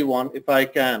Al-Busadi one, if I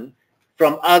can,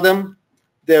 from Adam,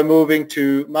 they're moving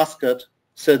to Muscat.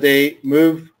 So they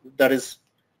move, that is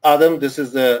Adam, this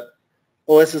is the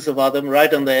oasis of Adam,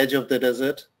 right on the edge of the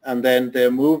desert. And then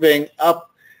they're moving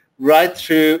up right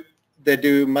through, they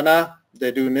do Mana,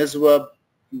 they do Nizwa,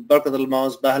 Barkat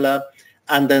al-Maus, Bahla,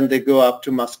 and then they go up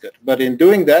to Muscat. But in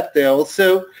doing that, they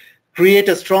also create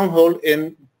a stronghold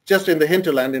just in the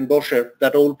hinterland in Bosher,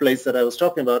 that old place that I was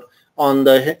talking about, in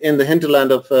the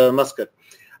hinterland of Muscat.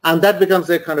 And that becomes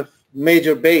their kind of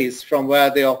major base from where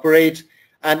they operate,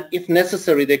 and if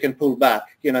necessary, they can pull back.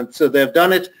 So they've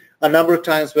done it a number of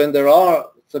times when there are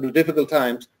sort of difficult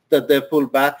times that they've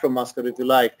pulled back from Muscat, if you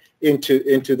like, into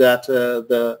that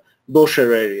the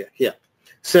Bosher area here.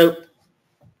 So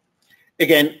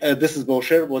again, this is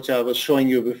Bosher, which I was showing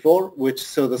you before.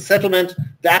 So the settlement,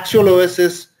 the actual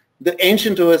oasis, the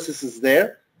ancient oasis is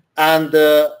there, and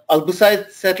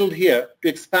Al-Busaid settled here to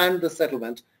expand the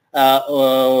settlement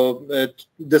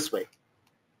this way.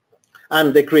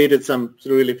 And they created some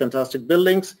really fantastic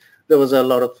buildings. There was a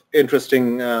lot of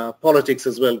interesting politics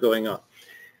as well going on.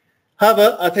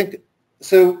 However, I think,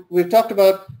 so we've talked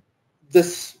about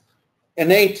this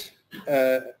innate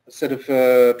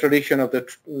tradition of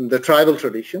the tribal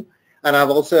tradition, and I've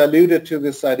also alluded to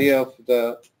this idea of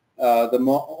the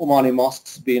Omani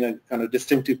mosques being a kind of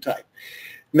distinctive type.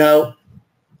 Now,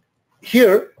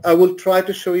 here I will try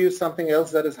to show you something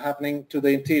else that is happening to the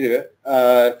interior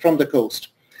from the coast.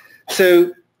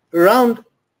 So around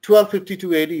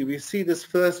 1252 AD, we see this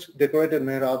first decorated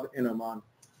mihrab in Oman.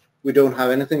 We don't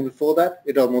have anything before that.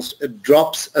 It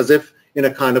drops as if in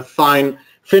a kind of fine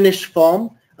finished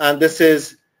form. And this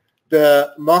is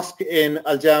the mosque in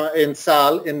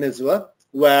Sal in Nizwa,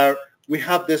 where we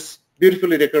have this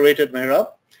beautifully decorated mihrab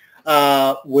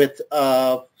with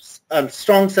a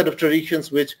strong set of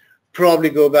traditions which probably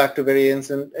go back to very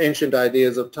ancient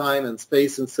ideas of time and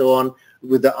space and so on,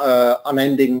 with the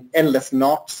unending endless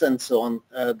knots and so on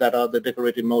that are the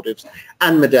decorated motifs,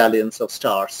 and medallions of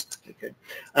stars. Okay.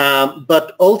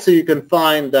 But also you can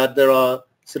find that there are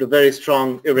sort of very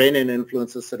strong Iranian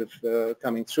influences sort of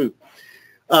coming through.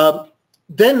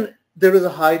 Then there is a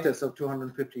hiatus of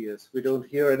 250 years. We don't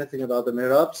hear anything about the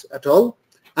mihrabs at all.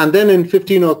 And then in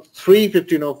 1503,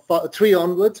 1503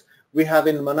 onwards, we have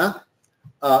in Mana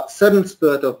a sudden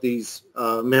spurt of these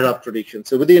mihrab traditions.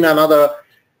 So within another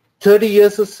 30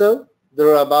 years or so, there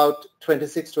are about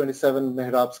 26, 27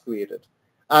 mihrabs created.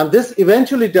 And this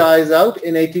eventually dies out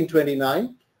in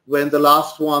 1829, when the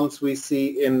last ones we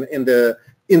see in the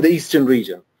eastern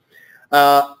region.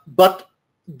 But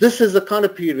this is a kind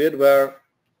of period where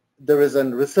there is a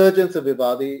resurgence of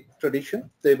Ibadi tradition.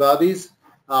 The Ibadis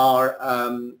are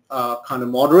a kind of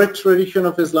moderate tradition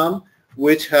of Islam,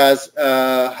 which has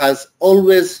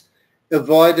always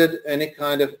avoided any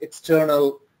kind of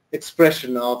external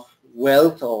expression of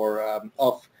wealth or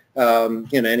of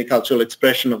any cultural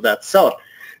expression of that sort.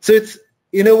 So it's,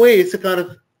 in a way, it's a kind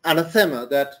of anathema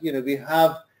that we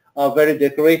have a very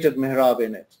decorated mihrab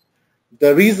in it.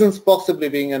 The reasons possibly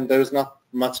being, and there is not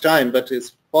much time, but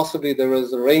it's possibly there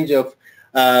is a range of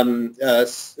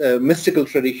mystical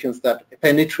traditions that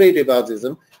penetrate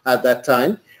Ibadism at that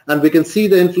time. And we can see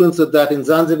the influence of that in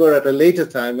Zanzibar at a later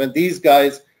time, when these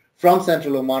guys from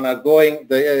central Oman are going,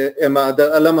 the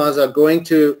ulamas are going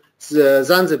to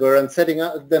Zanzibar and setting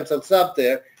themselves up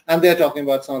there, and they're talking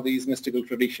about some of these mystical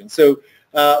traditions. So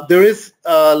there is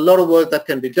a lot of work that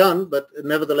can be done, but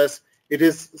nevertheless, it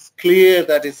is clear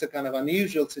that it's a kind of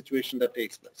unusual situation that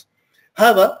takes place.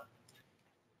 However,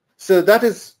 so that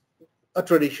is a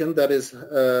tradition that is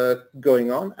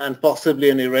going on, and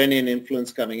possibly an Iranian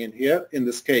influence coming in here in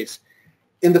this case.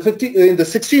 In the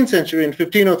 16th century, in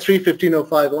 1503,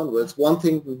 1505 onwards, one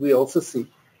thing we also see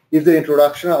is the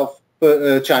introduction of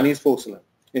Chinese porcelain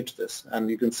into this, and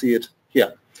you can see it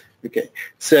here. Okay,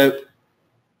 so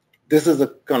this is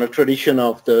the kind of tradition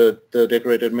of the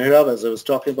decorated mihrab, as I was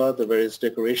talking about, the various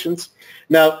decorations.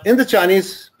 Now, in the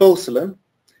Chinese porcelain,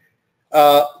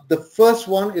 the first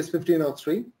one is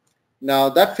 1503. Now,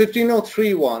 that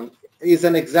 1503 one is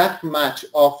an exact match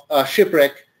of a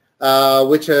shipwreck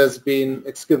which has been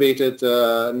excavated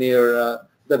near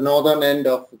the northern end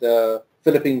of the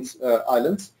Philippines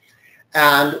islands,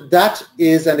 and that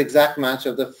is an exact match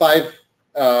of the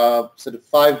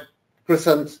five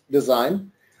crescent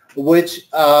design, which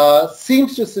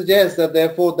seems to suggest that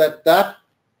therefore that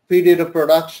period of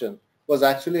production was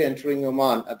actually entering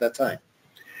Oman at that time.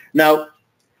 Now,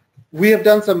 we have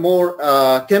done some more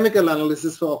chemical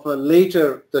analysis of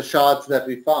later the shards that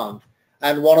we found.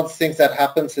 And one of the things that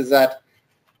happens is that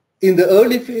in the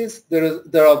early phase,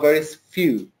 there are very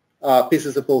few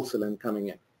pieces of porcelain coming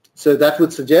in. So that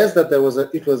would suggest that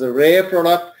it was a rare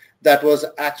product that was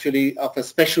actually of a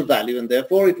special value, and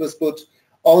therefore it was put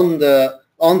on the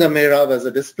mihrab as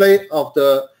a display of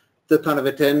the kind of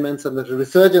attainments and the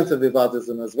resurgence of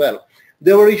Ibadism as well.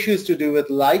 There were issues to do with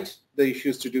light, the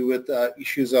issues to do with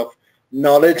issues of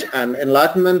knowledge and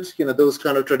enlightenment. You know, those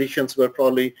kind of traditions were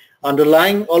probably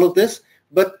underlying all of this.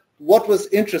 But what was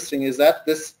interesting is that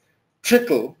this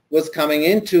trickle was coming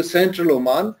into central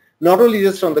Oman, not only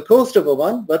just on the coast of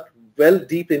Oman, but well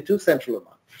deep into central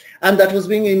Oman. And that was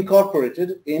being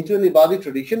incorporated into an Ibadi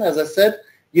tradition, as I said,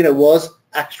 you know, was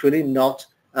actually not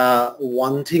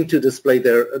wanting to display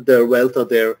their wealth or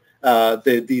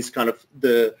these kind of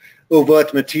the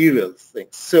overt material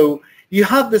things. So you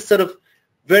have this sort of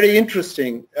very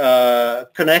interesting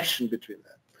connection between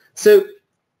that. So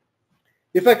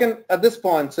if I can, at this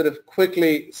point, sort of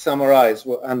quickly summarize,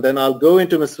 and then I'll go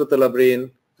into Misrat al-Abreen,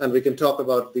 and we can talk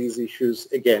about these issues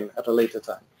again at a later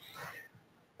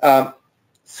time.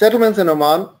 Settlements in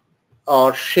Oman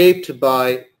are shaped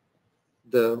by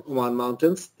the Oman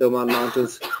Mountains. The Oman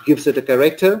Mountains gives it a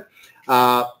character.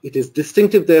 It is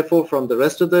distinctive, therefore, from the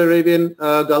rest of the Arabian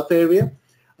Gulf area.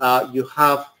 You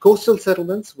have coastal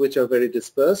settlements which are very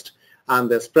dispersed,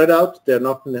 and they're spread out. They're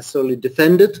not necessarily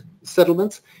defended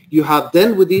settlements. You have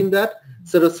then within that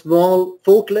sort of small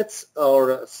fortlets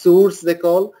or sours they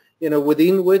call, you know,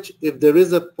 within which if there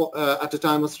is at a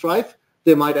time of strife,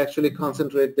 they might actually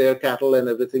concentrate their cattle and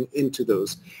everything into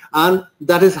those. And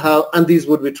that is how, and these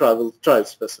would be tribe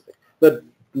specific. But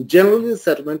generally the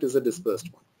settlement is a dispersed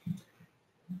one.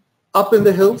 Up in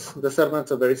the hills, the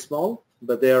settlements are very small,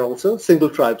 but they are also single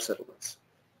tribe settlements.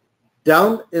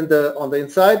 Down on the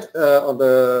inside, on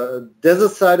the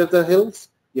desert side of the hills,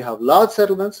 you have large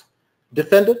settlements,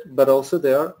 defended, but also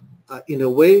they are in a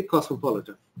way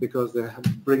cosmopolitan, because they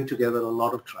bring together a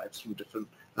lot of tribes from different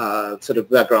sort of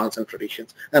backgrounds and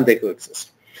traditions, and they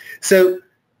coexist. So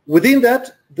within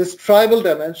that, this tribal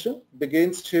dimension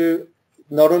begins to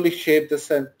not only shape the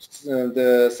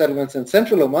settlements in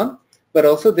central Oman, but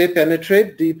also they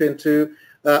penetrate deep into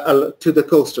to the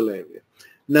coastal area.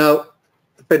 Now,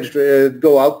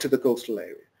 go out to the coastal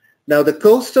area. Now, the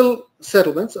coastal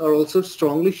settlements are also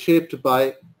strongly shaped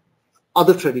by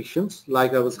other traditions,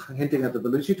 like I was hinting at the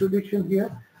Baluchi tradition here,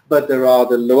 but there are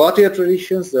the Lawatia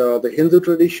traditions, there are the Hindu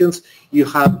traditions. You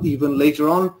have even later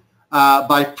on,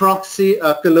 by proxy,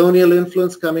 a colonial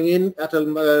influence coming in at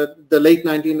the late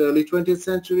 19th, early 20th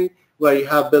century, where you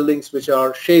have buildings which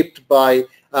are shaped by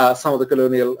some of the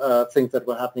colonial things that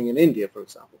were happening in India, for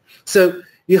example. So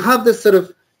you have this sort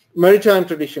of maritime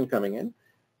tradition coming in.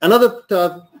 Another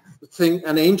thing,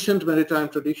 an ancient maritime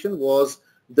tradition was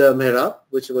the mihrab,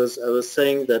 which was, I was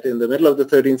saying that in the middle of the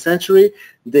 13th century,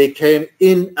 they came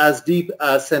in as deep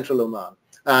as central Oman.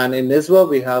 And in Nizwa,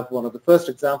 we have one of the first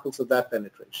examples of that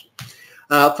penetration.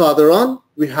 Farther on,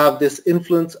 we have this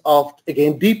influence of,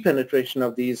 again, deep penetration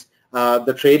of these,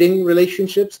 the trading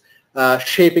relationships,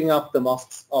 shaping up the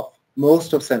mosques of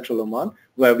most of central Oman,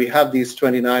 where we have these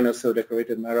 29 or so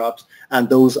decorated mihrabs, and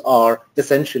those are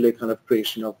essentially kind of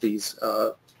creation of these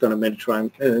kind of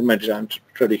Mediterranean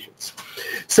traditions.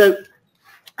 So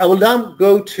I will now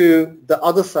go to the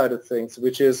other side of things,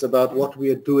 which is about what we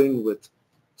are doing with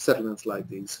settlements like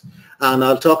these. And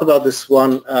I'll talk about this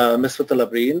one, Misfat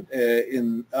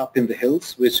al-Abreen, up in the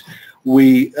hills, which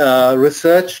we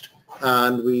researched,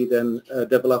 and we then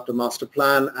developed a master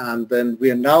plan, and then we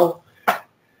are now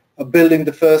building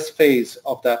the first phase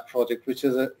of that project, which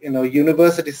is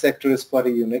university sector is quite a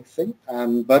unique thing,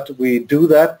 but we do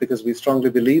that because we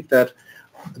strongly believe that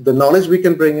the knowledge we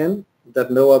can bring in that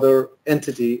no other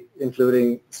entity,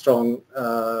 including strong,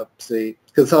 say,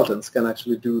 consultants, can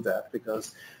actually do that,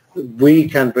 because we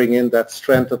can bring in that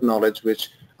strength of knowledge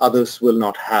which others will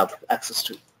not have access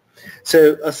to.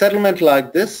 So a settlement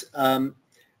like this,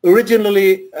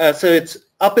 originally, so it's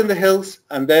up in the hills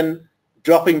and then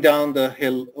dropping down the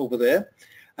hill over there.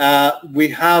 We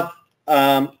have,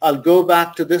 I'll go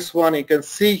back to this one. You can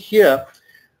see here,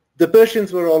 the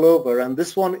Persians were all over, and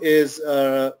this one is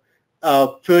a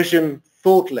Persian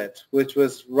fortlet, which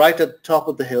was right at the top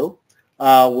of the hill,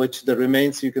 which the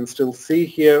remains you can still see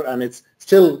here, and it's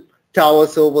still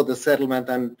towers over the settlement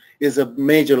and is a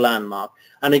major landmark.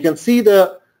 And you can see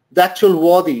the actual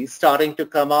wadi starting to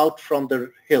come out from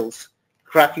the hills,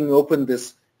 cracking open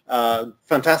this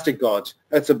fantastic gorge.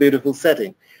 It's a beautiful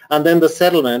setting. And then the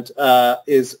settlement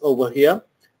is over here,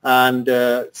 and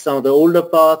some of the older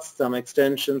parts, some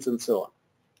extensions, and so on.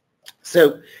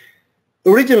 So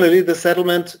originally the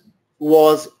settlement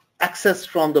was accessed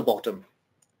from the bottom.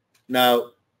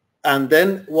 Now, and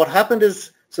then what happened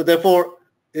is, so therefore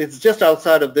it's just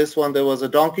outside of this one, there was a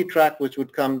donkey track which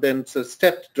would come then, so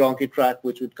stepped donkey track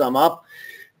which would come up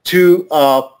to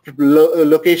a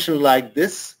location like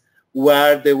this,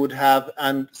 where they would have,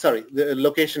 the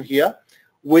location here,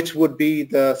 which would be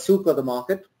the souk or the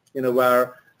market,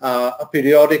 where a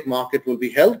periodic market will be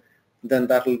held. Then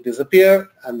that will disappear,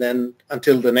 and then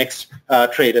until the next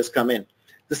traders come in.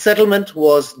 The settlement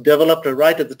was developed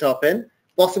right at the top end,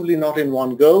 possibly not in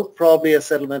one go, probably a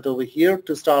settlement over here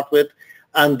to start with,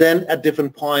 and then at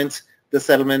different points the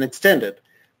settlement extended.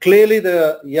 Clearly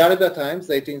the Yaruba times,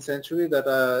 the 18th century,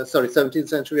 17th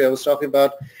century I was talking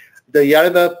about, the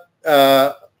Yaruba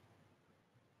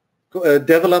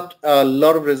developed a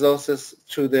lot of resources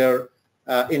through their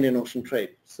Indian Ocean trade,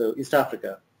 so East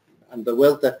Africa, and the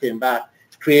wealth that came back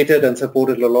created and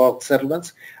supported a lot of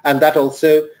settlements, and that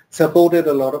also supported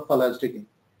a lot of falaj digging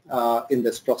in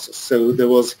this process. So there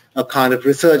was a kind of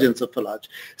resurgence of falaj.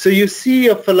 So you see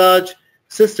a falaj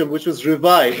system which was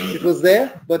revived. It was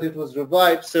there, but it was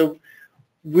revived, so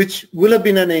which will have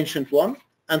been an ancient one.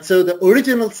 And so the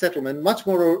original settlement, much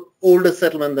more older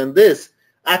settlement than this,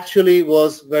 actually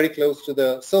was very close to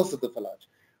the source of the falaj,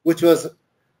 which was,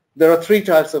 there are three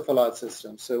types of falaj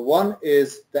systems. So one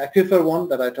is the aquifer one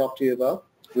that I talked to you about,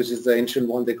 which is the ancient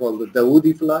one they call the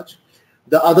Dawoodi falaj.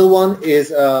 The other one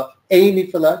is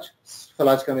Aini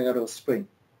falaj coming out of a spring.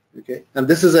 Okay, and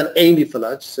this is an Aini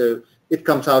falaj, so it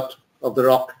comes out of the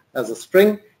rock as a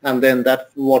spring, and then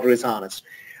that water is harnessed.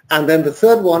 And then the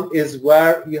third one is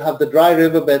where you have the dry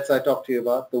riverbeds I talked to you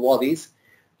about, the wadis.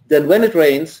 Then when it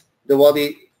rains, the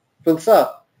wadi fills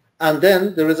up, and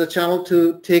then there is a channel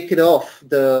to take it off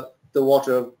the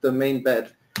water, the main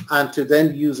bed, and to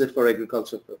then use it for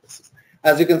agricultural purposes.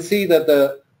 As you can see that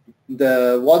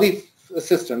the wadi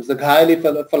systems, the Ghaili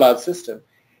falaj system,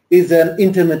 is an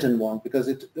intermittent one because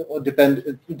it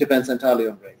depends entirely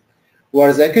on rain.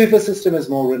 Whereas the aquifer system is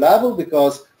more reliable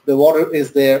because the water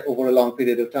is there over a long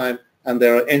period of time, and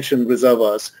there are ancient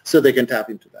reservoirs, so they can tap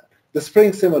into that. The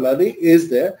spring similarly is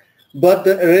there, but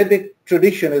the Arabic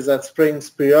tradition is that springs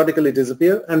periodically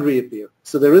disappear and reappear.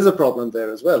 So there is a problem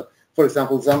there as well. For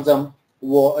example, Zamzam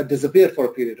disappeared for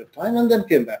a period of time and then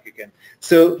came back again.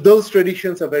 So those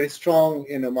traditions are very strong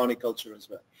in Omani culture as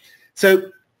well. So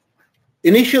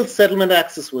initial settlement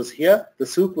access was here, the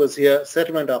souk was here,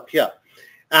 settlement up here,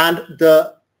 and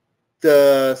the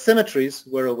cemeteries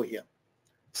were over here.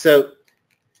 So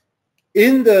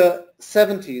in the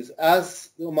 70s, as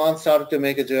Oman started to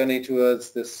make a journey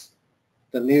towards the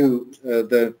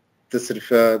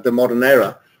modern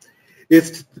era,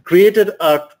 it's created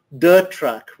a dirt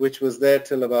track which was there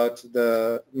till about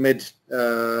the mid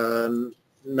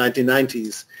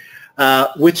 1990s,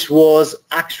 which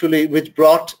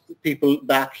brought people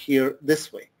back here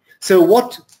this way. So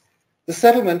what the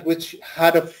settlement, which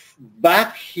had a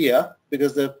back here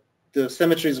because the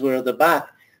cemeteries were at the back,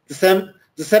 the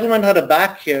settlement had a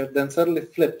back here, then suddenly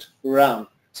flipped around,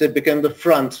 so it became the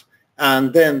front,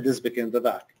 and then this became the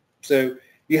back. So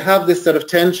you have this sort of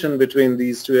tension between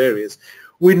these two areas.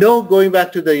 We know, going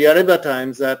back to the Yaruba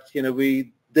times, that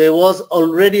there was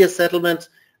already a settlement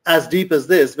as deep as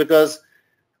this, because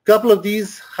a couple of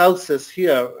these houses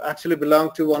here actually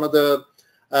belong to one of the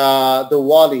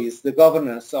walis, the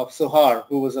governors of Sohar,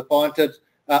 who was appointed,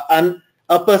 and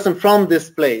a person from this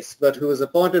place, but who was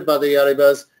appointed by the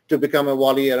Yaribas to become a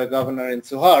wali or a governor in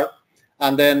Suhar,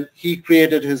 and then he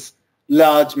created his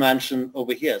large mansion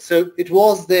over here. So it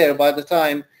was there by the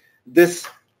time this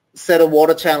set of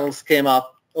water channels came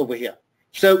up over here.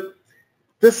 So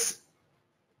this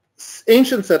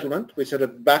ancient settlement, which had a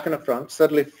back and a front,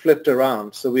 suddenly flipped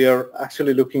around. So we are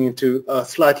actually looking into a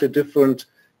slightly different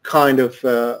kind of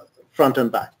front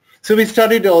and back. So we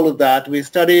studied all of that.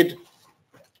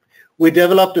 We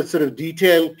developed a sort of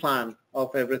detailed plan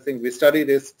of everything. We studied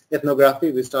this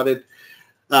ethnography. We studied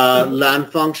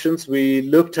land functions. We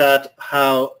looked at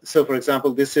how, so for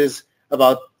example, this is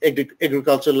about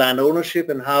agricultural land ownership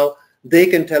and how they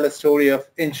can tell a story of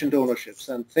ancient ownerships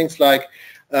and things like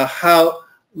how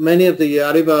many of the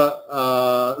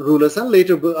Yariba rulers and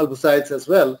later Al-Busaids as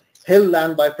well held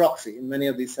land by proxy in many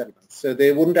of these settlements. So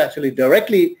they wouldn't actually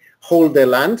directly hold their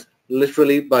land,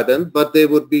 literally by them, but they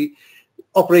would be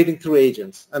operating through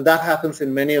agents. And that happens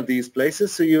in many of these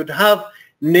places. So you'd have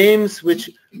names which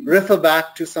refer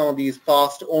back to some of these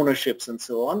past ownerships and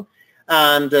so on.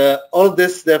 And all of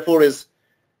this, therefore, is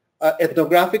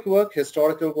ethnographic work,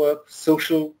 historical work,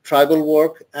 social, tribal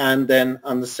work, and then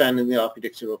understanding the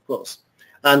architecture, of course.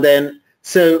 And then,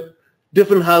 so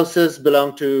different houses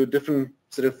belong to different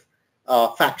sort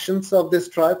of factions of this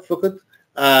tribe, Fukut.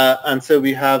 And so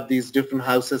we have these different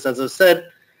houses. As I said,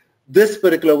 this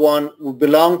particular one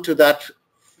belonged to that,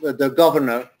 the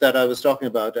governor that I was talking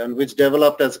about, and which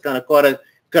developed as kind of quite a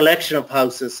collection of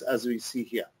houses, as we see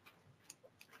here.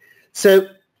 So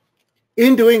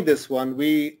in doing this one,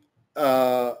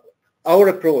 our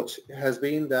approach has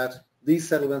been that these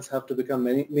settlements have to become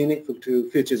meaningful to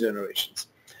future generations.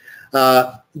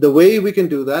 The way we can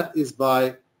do that is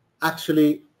by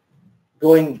actually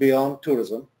going beyond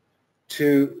tourism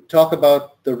to talk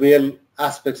about the real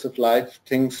aspects of life,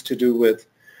 things to do with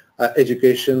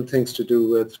education, things to do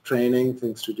with training,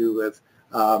 things to do with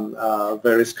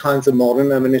various kinds of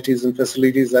modern amenities and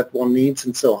facilities that one needs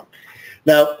and so on.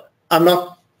 Now, I'm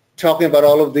not talking about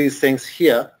all of these things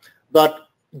here, but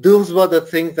those were the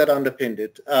things that underpinned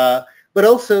it. But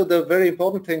also the very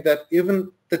important thing that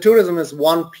even the tourism is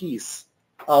one piece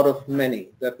out of many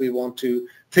that we want to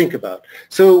think about.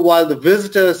 So while the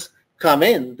visitors come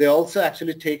in, they also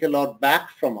actually take a lot back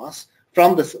from us,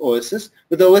 from this oasis,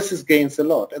 but the oasis gains a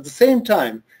lot. At the same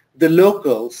time, the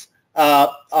locals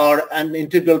are an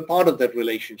integral part of that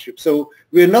relationship. So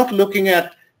we're not looking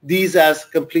at these as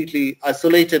completely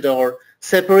isolated or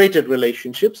separated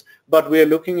relationships, but we're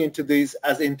looking into these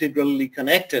as integrally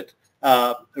connected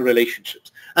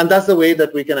relationships. And that's the way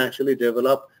that we can actually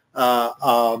develop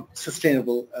a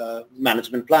sustainable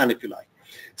management plan, if you like.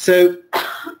 So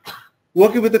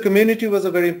working with the community was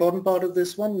a very important part of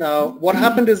this one. Now, what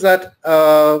happened is that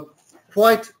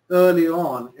quite early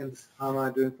on, how am I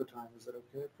doing for time? Is that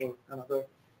okay for another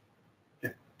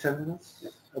 10 minutes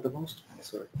at the most?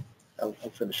 Sorry, I'll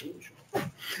finish it.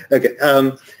 Okay,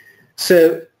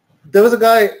 so there was a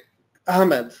guy,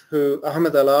 Ahmed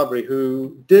Al-Abri,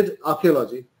 who did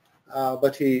archaeology,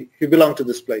 but he belonged to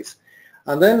this place.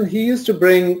 And then he used to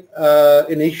bring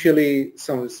initially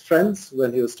some of his friends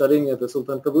when he was studying at the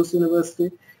Sultan Qaboos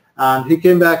University, and he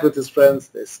came back with his friends.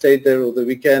 They stayed there over the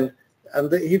weekend,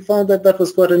 and he found that that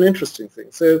was quite an interesting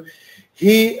thing. So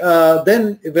he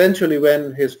then eventually,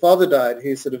 when his father died,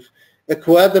 he sort of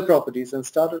acquired the properties and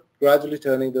started gradually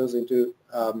turning those into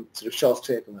sort of short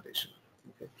stay accommodation.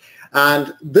 Okay.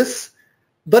 And this,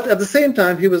 but at the same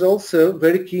time, he was also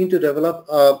very keen to develop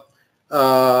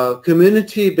a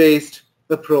community-based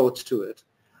approach to it.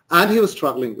 And he was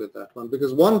struggling with that one,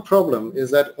 because one problem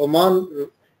is that Oman,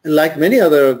 like many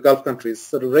other Gulf countries,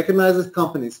 sort of recognizes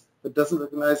companies but doesn't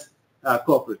recognize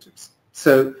cooperatives.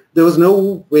 So there was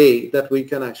no way that we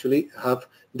can actually have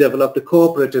developed a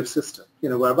cooperative system,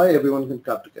 whereby everyone can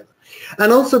come together.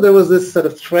 And also there was this sort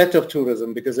of threat of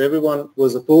tourism, because everyone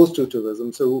was opposed to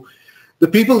tourism. So the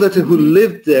people who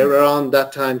lived there around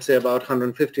that time, say about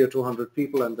 150 or 200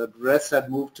 people, and the rest had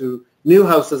moved to new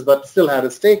houses but still had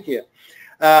a stake here,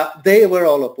 they were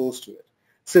all opposed to it.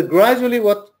 So gradually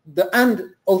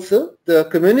and also the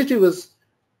community was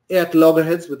at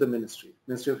loggerheads with the Ministry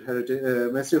of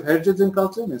Heritage and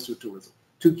Culture, Ministry of Tourism,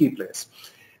 two key players.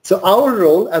 So our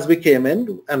role as we came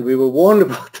in, and we were warned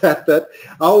about that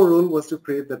our role was to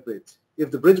create that bridge. If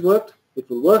the bridge worked, it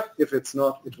will work. If it's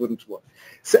not, it wouldn't work.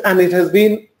 So, and it has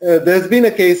been, there's been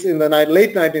a case in the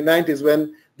late 1990s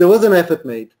when there was an effort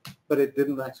made, but it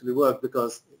didn't actually work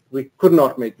because we could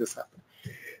not make this happen.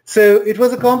 So it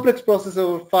was a complex process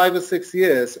over 5 or 6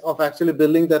 years of actually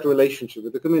building that relationship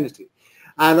with the community,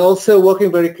 and also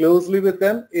working very closely with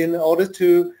them in order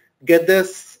to get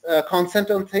this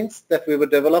consent on things that we were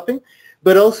developing.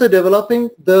 but also developing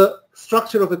the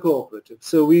structure of a cooperative.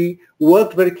 So we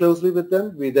worked very closely with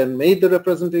them. We then made the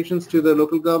representations to the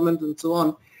local government and so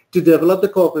on to develop the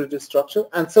cooperative structure,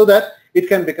 and so that it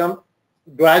can become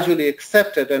gradually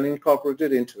accepted and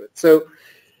incorporated into it. So,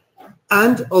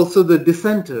 and also the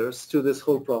dissenters to this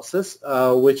whole process,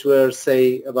 which were,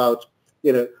 say, about,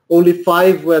 only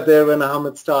 5 were there when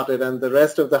Ahmed started, and the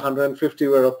rest of the 150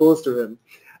 were opposed to him.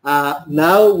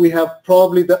 Now we have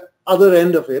probably the other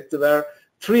end of it, where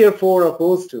 3 or 4 are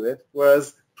opposed to it,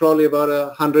 whereas probably about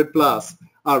 100 plus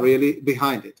are really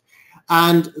behind it.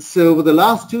 And so over the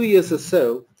last 2 years or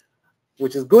so,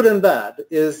 which is good and bad,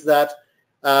 is that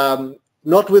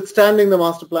notwithstanding the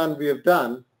master plan we have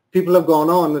done, people have gone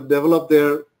on and developed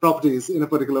their properties in a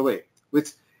particular way, which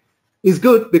is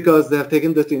good because they have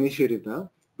taken this initiative now,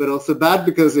 but also bad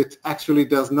because it actually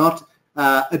does not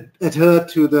adhere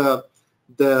to the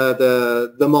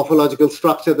morphological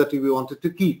structure that we wanted to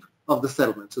keep of the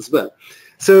settlements as well.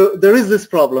 So there is this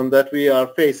problem that we are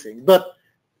facing, but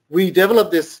we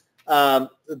developed this,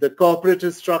 the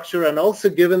cooperative structure, and also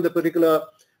given the particular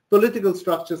political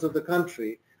structures of the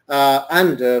country,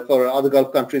 and for other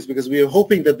Gulf countries, because we are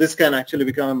hoping that this can actually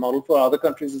become a model for other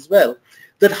countries as well,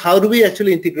 that how do we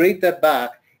actually integrate that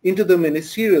back into the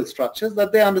ministerial structures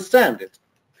that they understand it.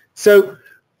 So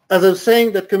as I was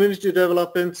saying, that community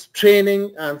development,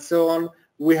 training, and so on,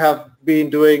 we have been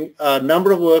doing a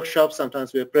number of workshops.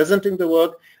 Sometimes we are presenting the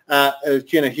work.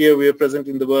 Here we are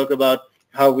presenting the work about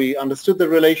how we understood the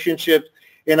relationship.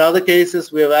 In other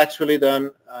cases, we have actually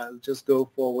done, I'll just go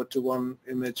forward to one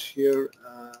image here.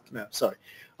 No, sorry.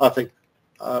 I think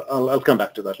I'll come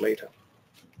back to that later.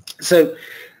 So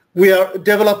we are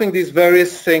developing these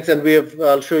various things, and we have,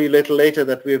 I'll show you later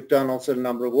that we have done also a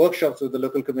number of workshops with the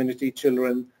local community,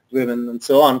 children, women, and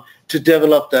so on, to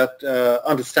develop that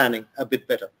understanding a bit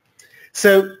better.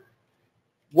 So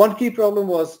one key problem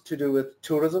was to do with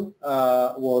tourism,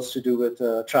 was to do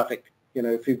with traffic.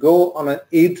 If you go on an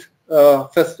Eid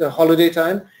holiday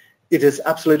time, it is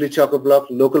absolutely chock-a-block.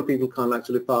 Local people can't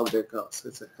actually park their cars.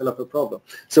 It's a hell of a problem.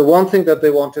 So one thing that they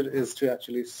wanted is to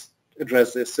actually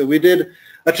address this. So we did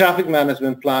a traffic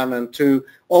management plan, and to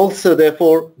also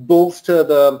therefore bolster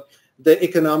the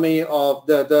economy of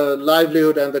the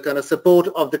livelihood and the kind of support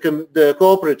of the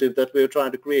cooperative that we are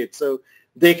trying to create. So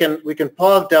we can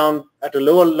park down at a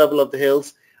lower level of the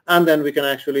hills, and then we can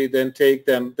actually then take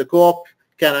them, the co-op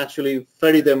can actually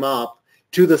ferry them up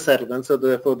to the settlement, so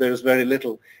therefore there is very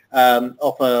little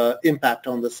of an impact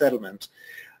on the settlement.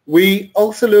 We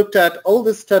also looked at all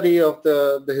the study of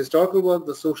the historical work,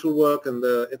 the social work, and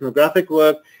the ethnographic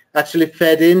work actually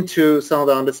fed into some of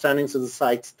the understandings of the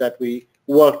sites that we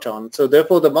worked on. So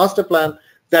therefore the master plan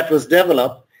that was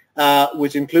developed,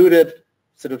 which included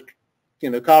sort of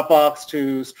car parks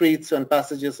to streets and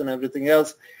passages and everything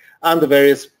else, and the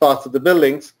various parts of the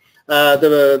buildings,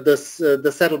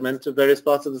 the settlement, various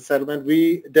parts of the settlement,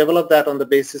 we developed that on the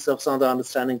basis of some of the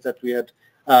understandings that we had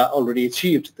already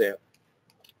achieved there.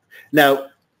 Now,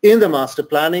 in the master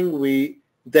planning, we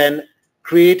then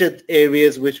created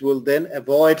areas which will then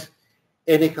avoid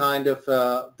any kind of,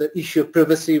 the issue of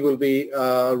privacy will be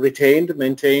retained,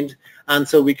 maintained, and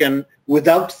so we can,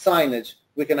 without signage,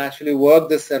 we can actually work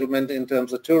this settlement in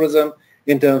terms of tourism,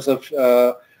 in terms of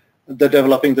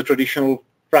developing the traditional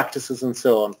practices and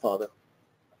so on further.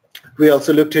 We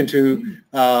also looked into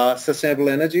sustainable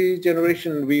energy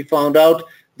generation. We found out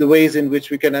the ways in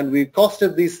which we can, and we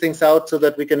costed these things out so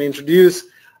that we can introduce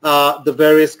the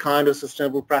various kind of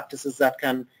sustainable practices that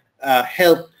can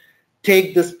help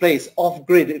take this place off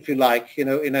grid, if you like, in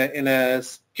a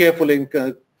carefully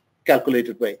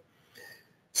calculated way.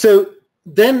 So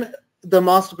then the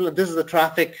master plan, this is the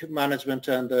traffic management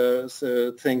and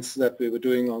the things that we were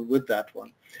doing on with that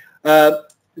one.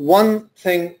 One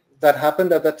thing that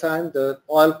happened at that time, the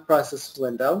oil prices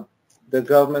went down. The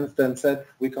government then said,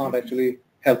 we can't actually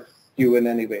help you in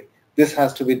any way. This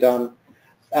has to be done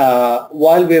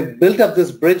while we have built up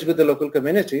this bridge with the local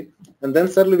community, and then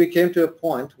suddenly we came to a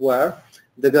point where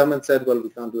the government said, well, we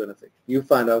can't do anything. You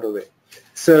find out a way.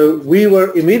 So we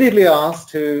were immediately asked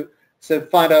to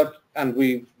find out, and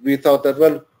we thought that,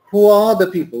 well, who are the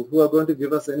people who are going to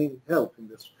give us any help in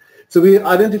this? So we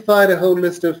identified a whole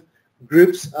list of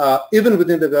groups, even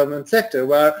within the government sector,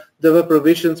 where there were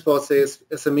provisions for, say,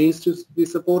 SMEs to be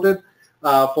supported,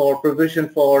 for provision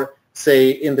for,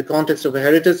 say, in the context of a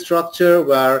heritage structure,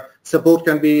 where support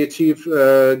can be achieved,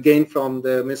 gained from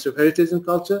the Ministry of Heritage and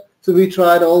Culture. So we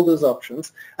tried all those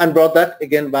options and brought that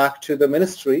again back to the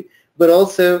ministry, but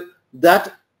also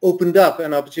that opened up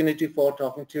an opportunity for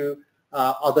talking to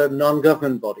other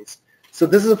non-government bodies. So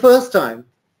this is the first time.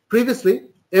 Previously,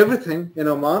 everything in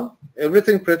Oman,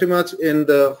 everything pretty much in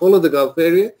the whole of the Gulf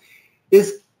area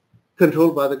is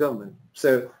controlled by the government.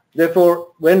 So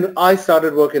therefore, when I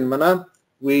started work in Manam,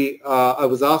 I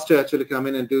was asked to actually come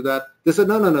in and do that. They said,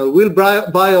 no, we'll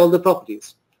buy all the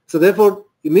properties. So therefore,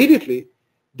 immediately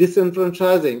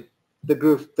disenfranchising the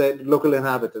group, the local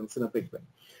inhabitants in a big way.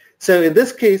 So in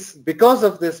this case, because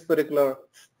of this particular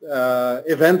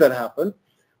event that happened,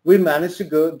 we managed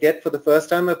to get for the first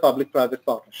time a public-private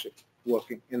partnership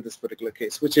working in this particular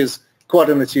case, which is quite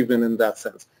an achievement in that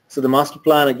sense. So the master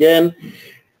plan again,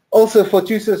 also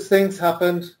fortuitous things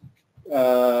happened.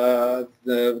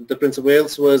 The Prince of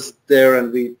Wales was there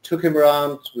and we took him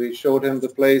around, we showed him the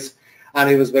place and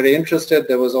he was very interested.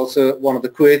 There was also one of the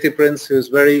Kuwaiti prince who was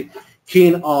very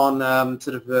keen on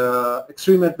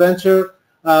extreme adventure.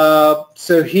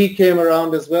 So he came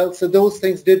around as well. So those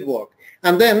things did work.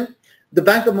 And then the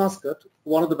Bank of Muscat,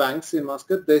 one of the banks in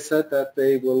Muscat, they said that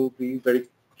they will be very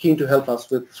keen to help us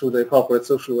through their corporate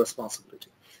social responsibility.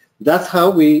 That's how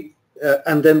we,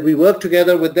 and then we worked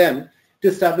together with them to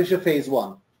establish a phase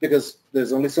one, because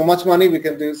there's only so much money we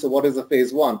can do, so what is a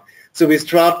phase one? So we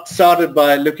started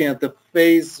by looking at the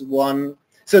phase one.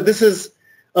 So this is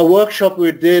a workshop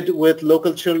we did with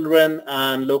local children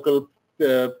and local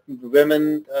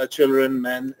women, children,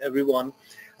 men, everyone,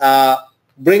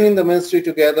 bringing the ministry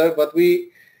together. But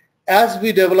as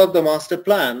we developed the master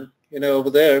plan, over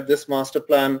there, this master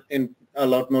plan in a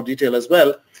lot more detail as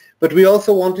well, but we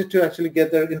also wanted to actually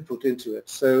get their input into it.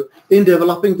 So in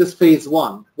developing this phase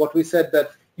one, what we said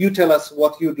that you tell us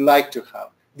what you'd like to have.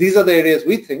 These are the areas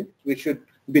we think we should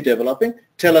be developing.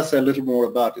 Tell us a little more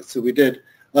about it. So we did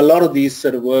a lot of these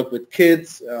sort of work with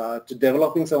kids to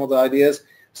developing some of the ideas.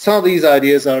 Some of these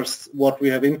ideas are what we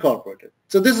have incorporated.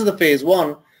 So this is the phase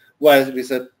one, where we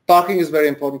said parking is very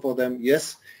important for them,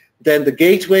 yes. Then the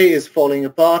gateway is falling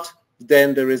apart.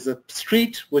 Then there is a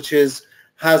street which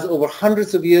has over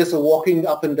hundreds of years of walking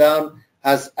up and down,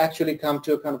 has actually come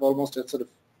to a kind of almost a sort of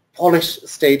polished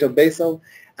state of basalt,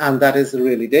 and that is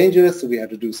really dangerous, so we had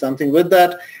to do something with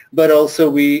that. But also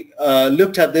we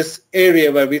looked at this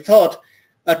area where we thought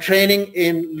a training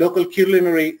in local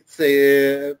culinary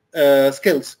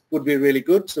skills would be really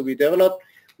good, so we developed,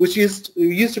 which used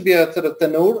to be a sort of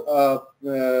tanur.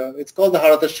 It's called the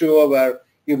Harat al-Shua, where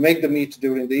you make the meat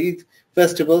during the Eid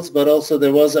festivals, but also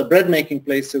there was a bread making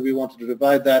place, so we wanted to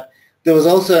revive that. There was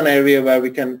also an area where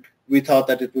we thought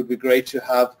that it would be great to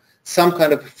have some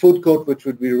kind of food court which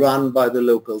would be run by the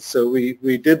locals. So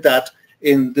we did that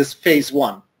in this phase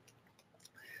one.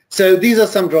 So these are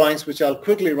some drawings which I'll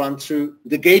quickly run through.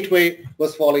 The gateway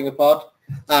was falling apart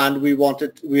and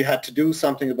we had to do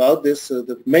something about this. So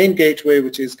the main gateway,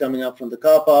 which is coming up from the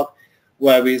car park,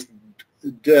 where we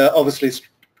obviously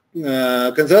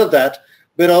conserved that,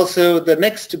 but also the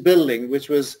next building, which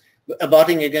was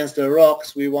abutting against the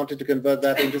rocks, we wanted to convert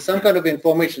that into some kind of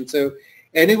information. So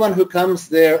anyone who comes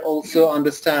there also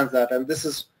understands that, and this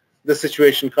is the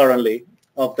situation currently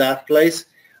of that place.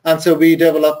 And so we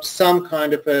developed some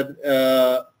kind of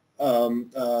a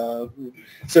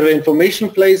sort of information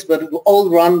place, but all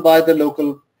run by the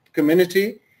local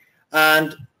community.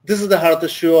 And this is the Harat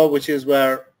al-Shua, which is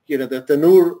where the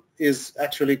tanur is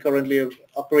actually currently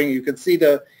operating. You can see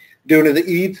during the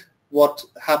Eid what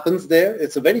happens there.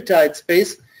 It's a very tight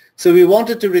space. So we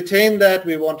wanted to retain that.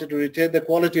 We wanted to retain the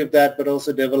quality of that, but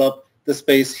also develop the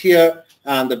space here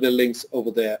and the buildings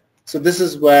over there. So this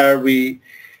is where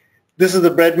this is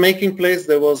the bread making place.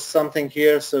 There was something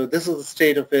here. So this is the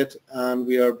state of it, and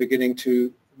we are beginning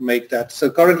to make that.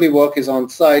 So currently work is on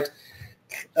site,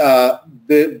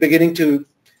 beginning to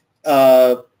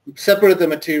separate the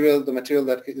material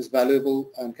that is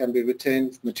valuable and can be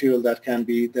retained, material that can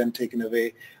be then taken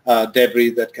away,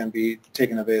 debris that can be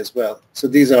taken away as well. So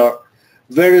these are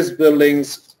various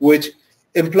buildings which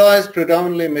implies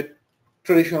predominantly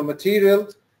traditional material,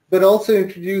 but also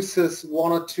introduces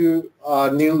one or two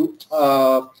new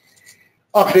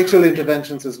architectural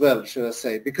interventions as well, should I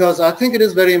say, because I think it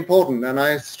is very important, and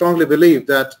I strongly believe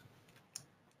that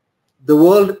the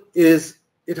world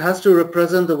it has to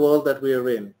represent the world that we are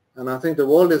in. And I think the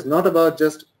world is not about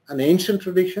just an ancient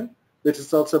tradition, but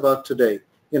it's also about today.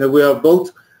 We are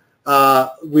both,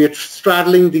 we are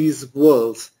straddling these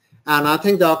worlds. And I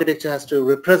think the architecture has to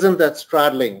represent that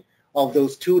straddling of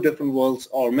those two different worlds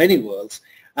or many worlds.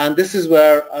 And this is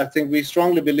where I think we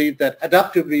strongly believe that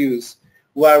adaptive reuse,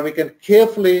 where we can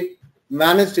carefully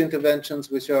manage interventions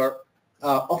which are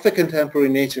of a contemporary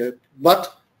nature,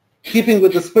 but keeping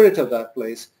with the spirit of that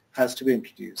place, has to be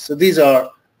introduced. So these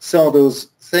are some of those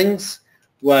things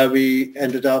where we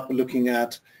ended up looking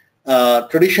at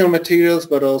traditional materials,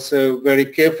 but also very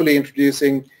carefully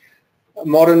introducing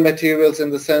modern materials in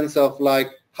the sense of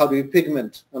like how do you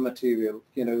pigment a material,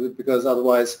 because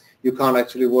otherwise you can't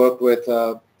actually work with,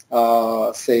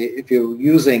 say, if you're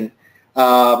using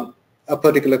a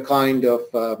particular kind of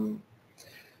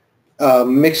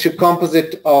mixture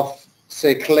composite of,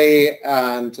 say, clay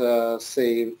and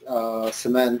say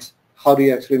cement. How do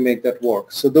you actually make that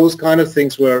work? So those kind of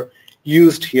things were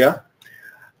used here.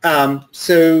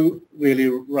 So really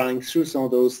running through some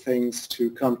of those things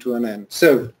to come to an end.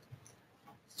 So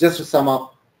just to sum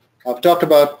up, I've talked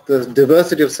about the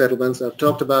diversity of settlements. I've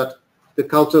talked about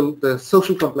the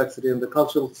social complexity and the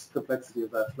cultural complexity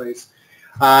of that place.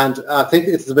 And I think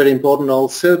it's very important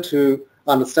also to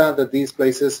understand that these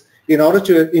places, in order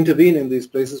to intervene in these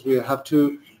places, we have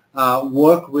to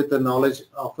work with the knowledge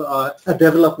of a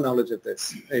developed knowledge of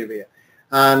this area.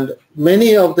 And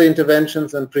many of the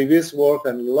interventions and previous work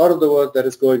and a lot of the work that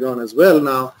is going on as well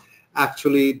now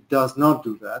actually does not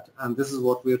do that. And this is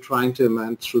what we're trying to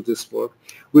amend through this work.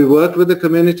 We worked with the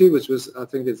community, which was, I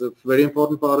think, is a very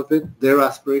important part of it, their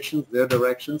aspirations, their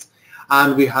directions,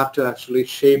 and we have to actually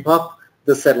shape up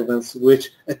the settlements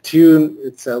which attune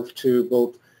itself to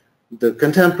both the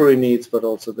contemporary needs but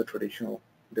also the traditional,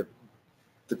 the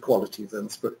qualities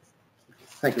and spirits.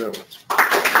 Thank you very much.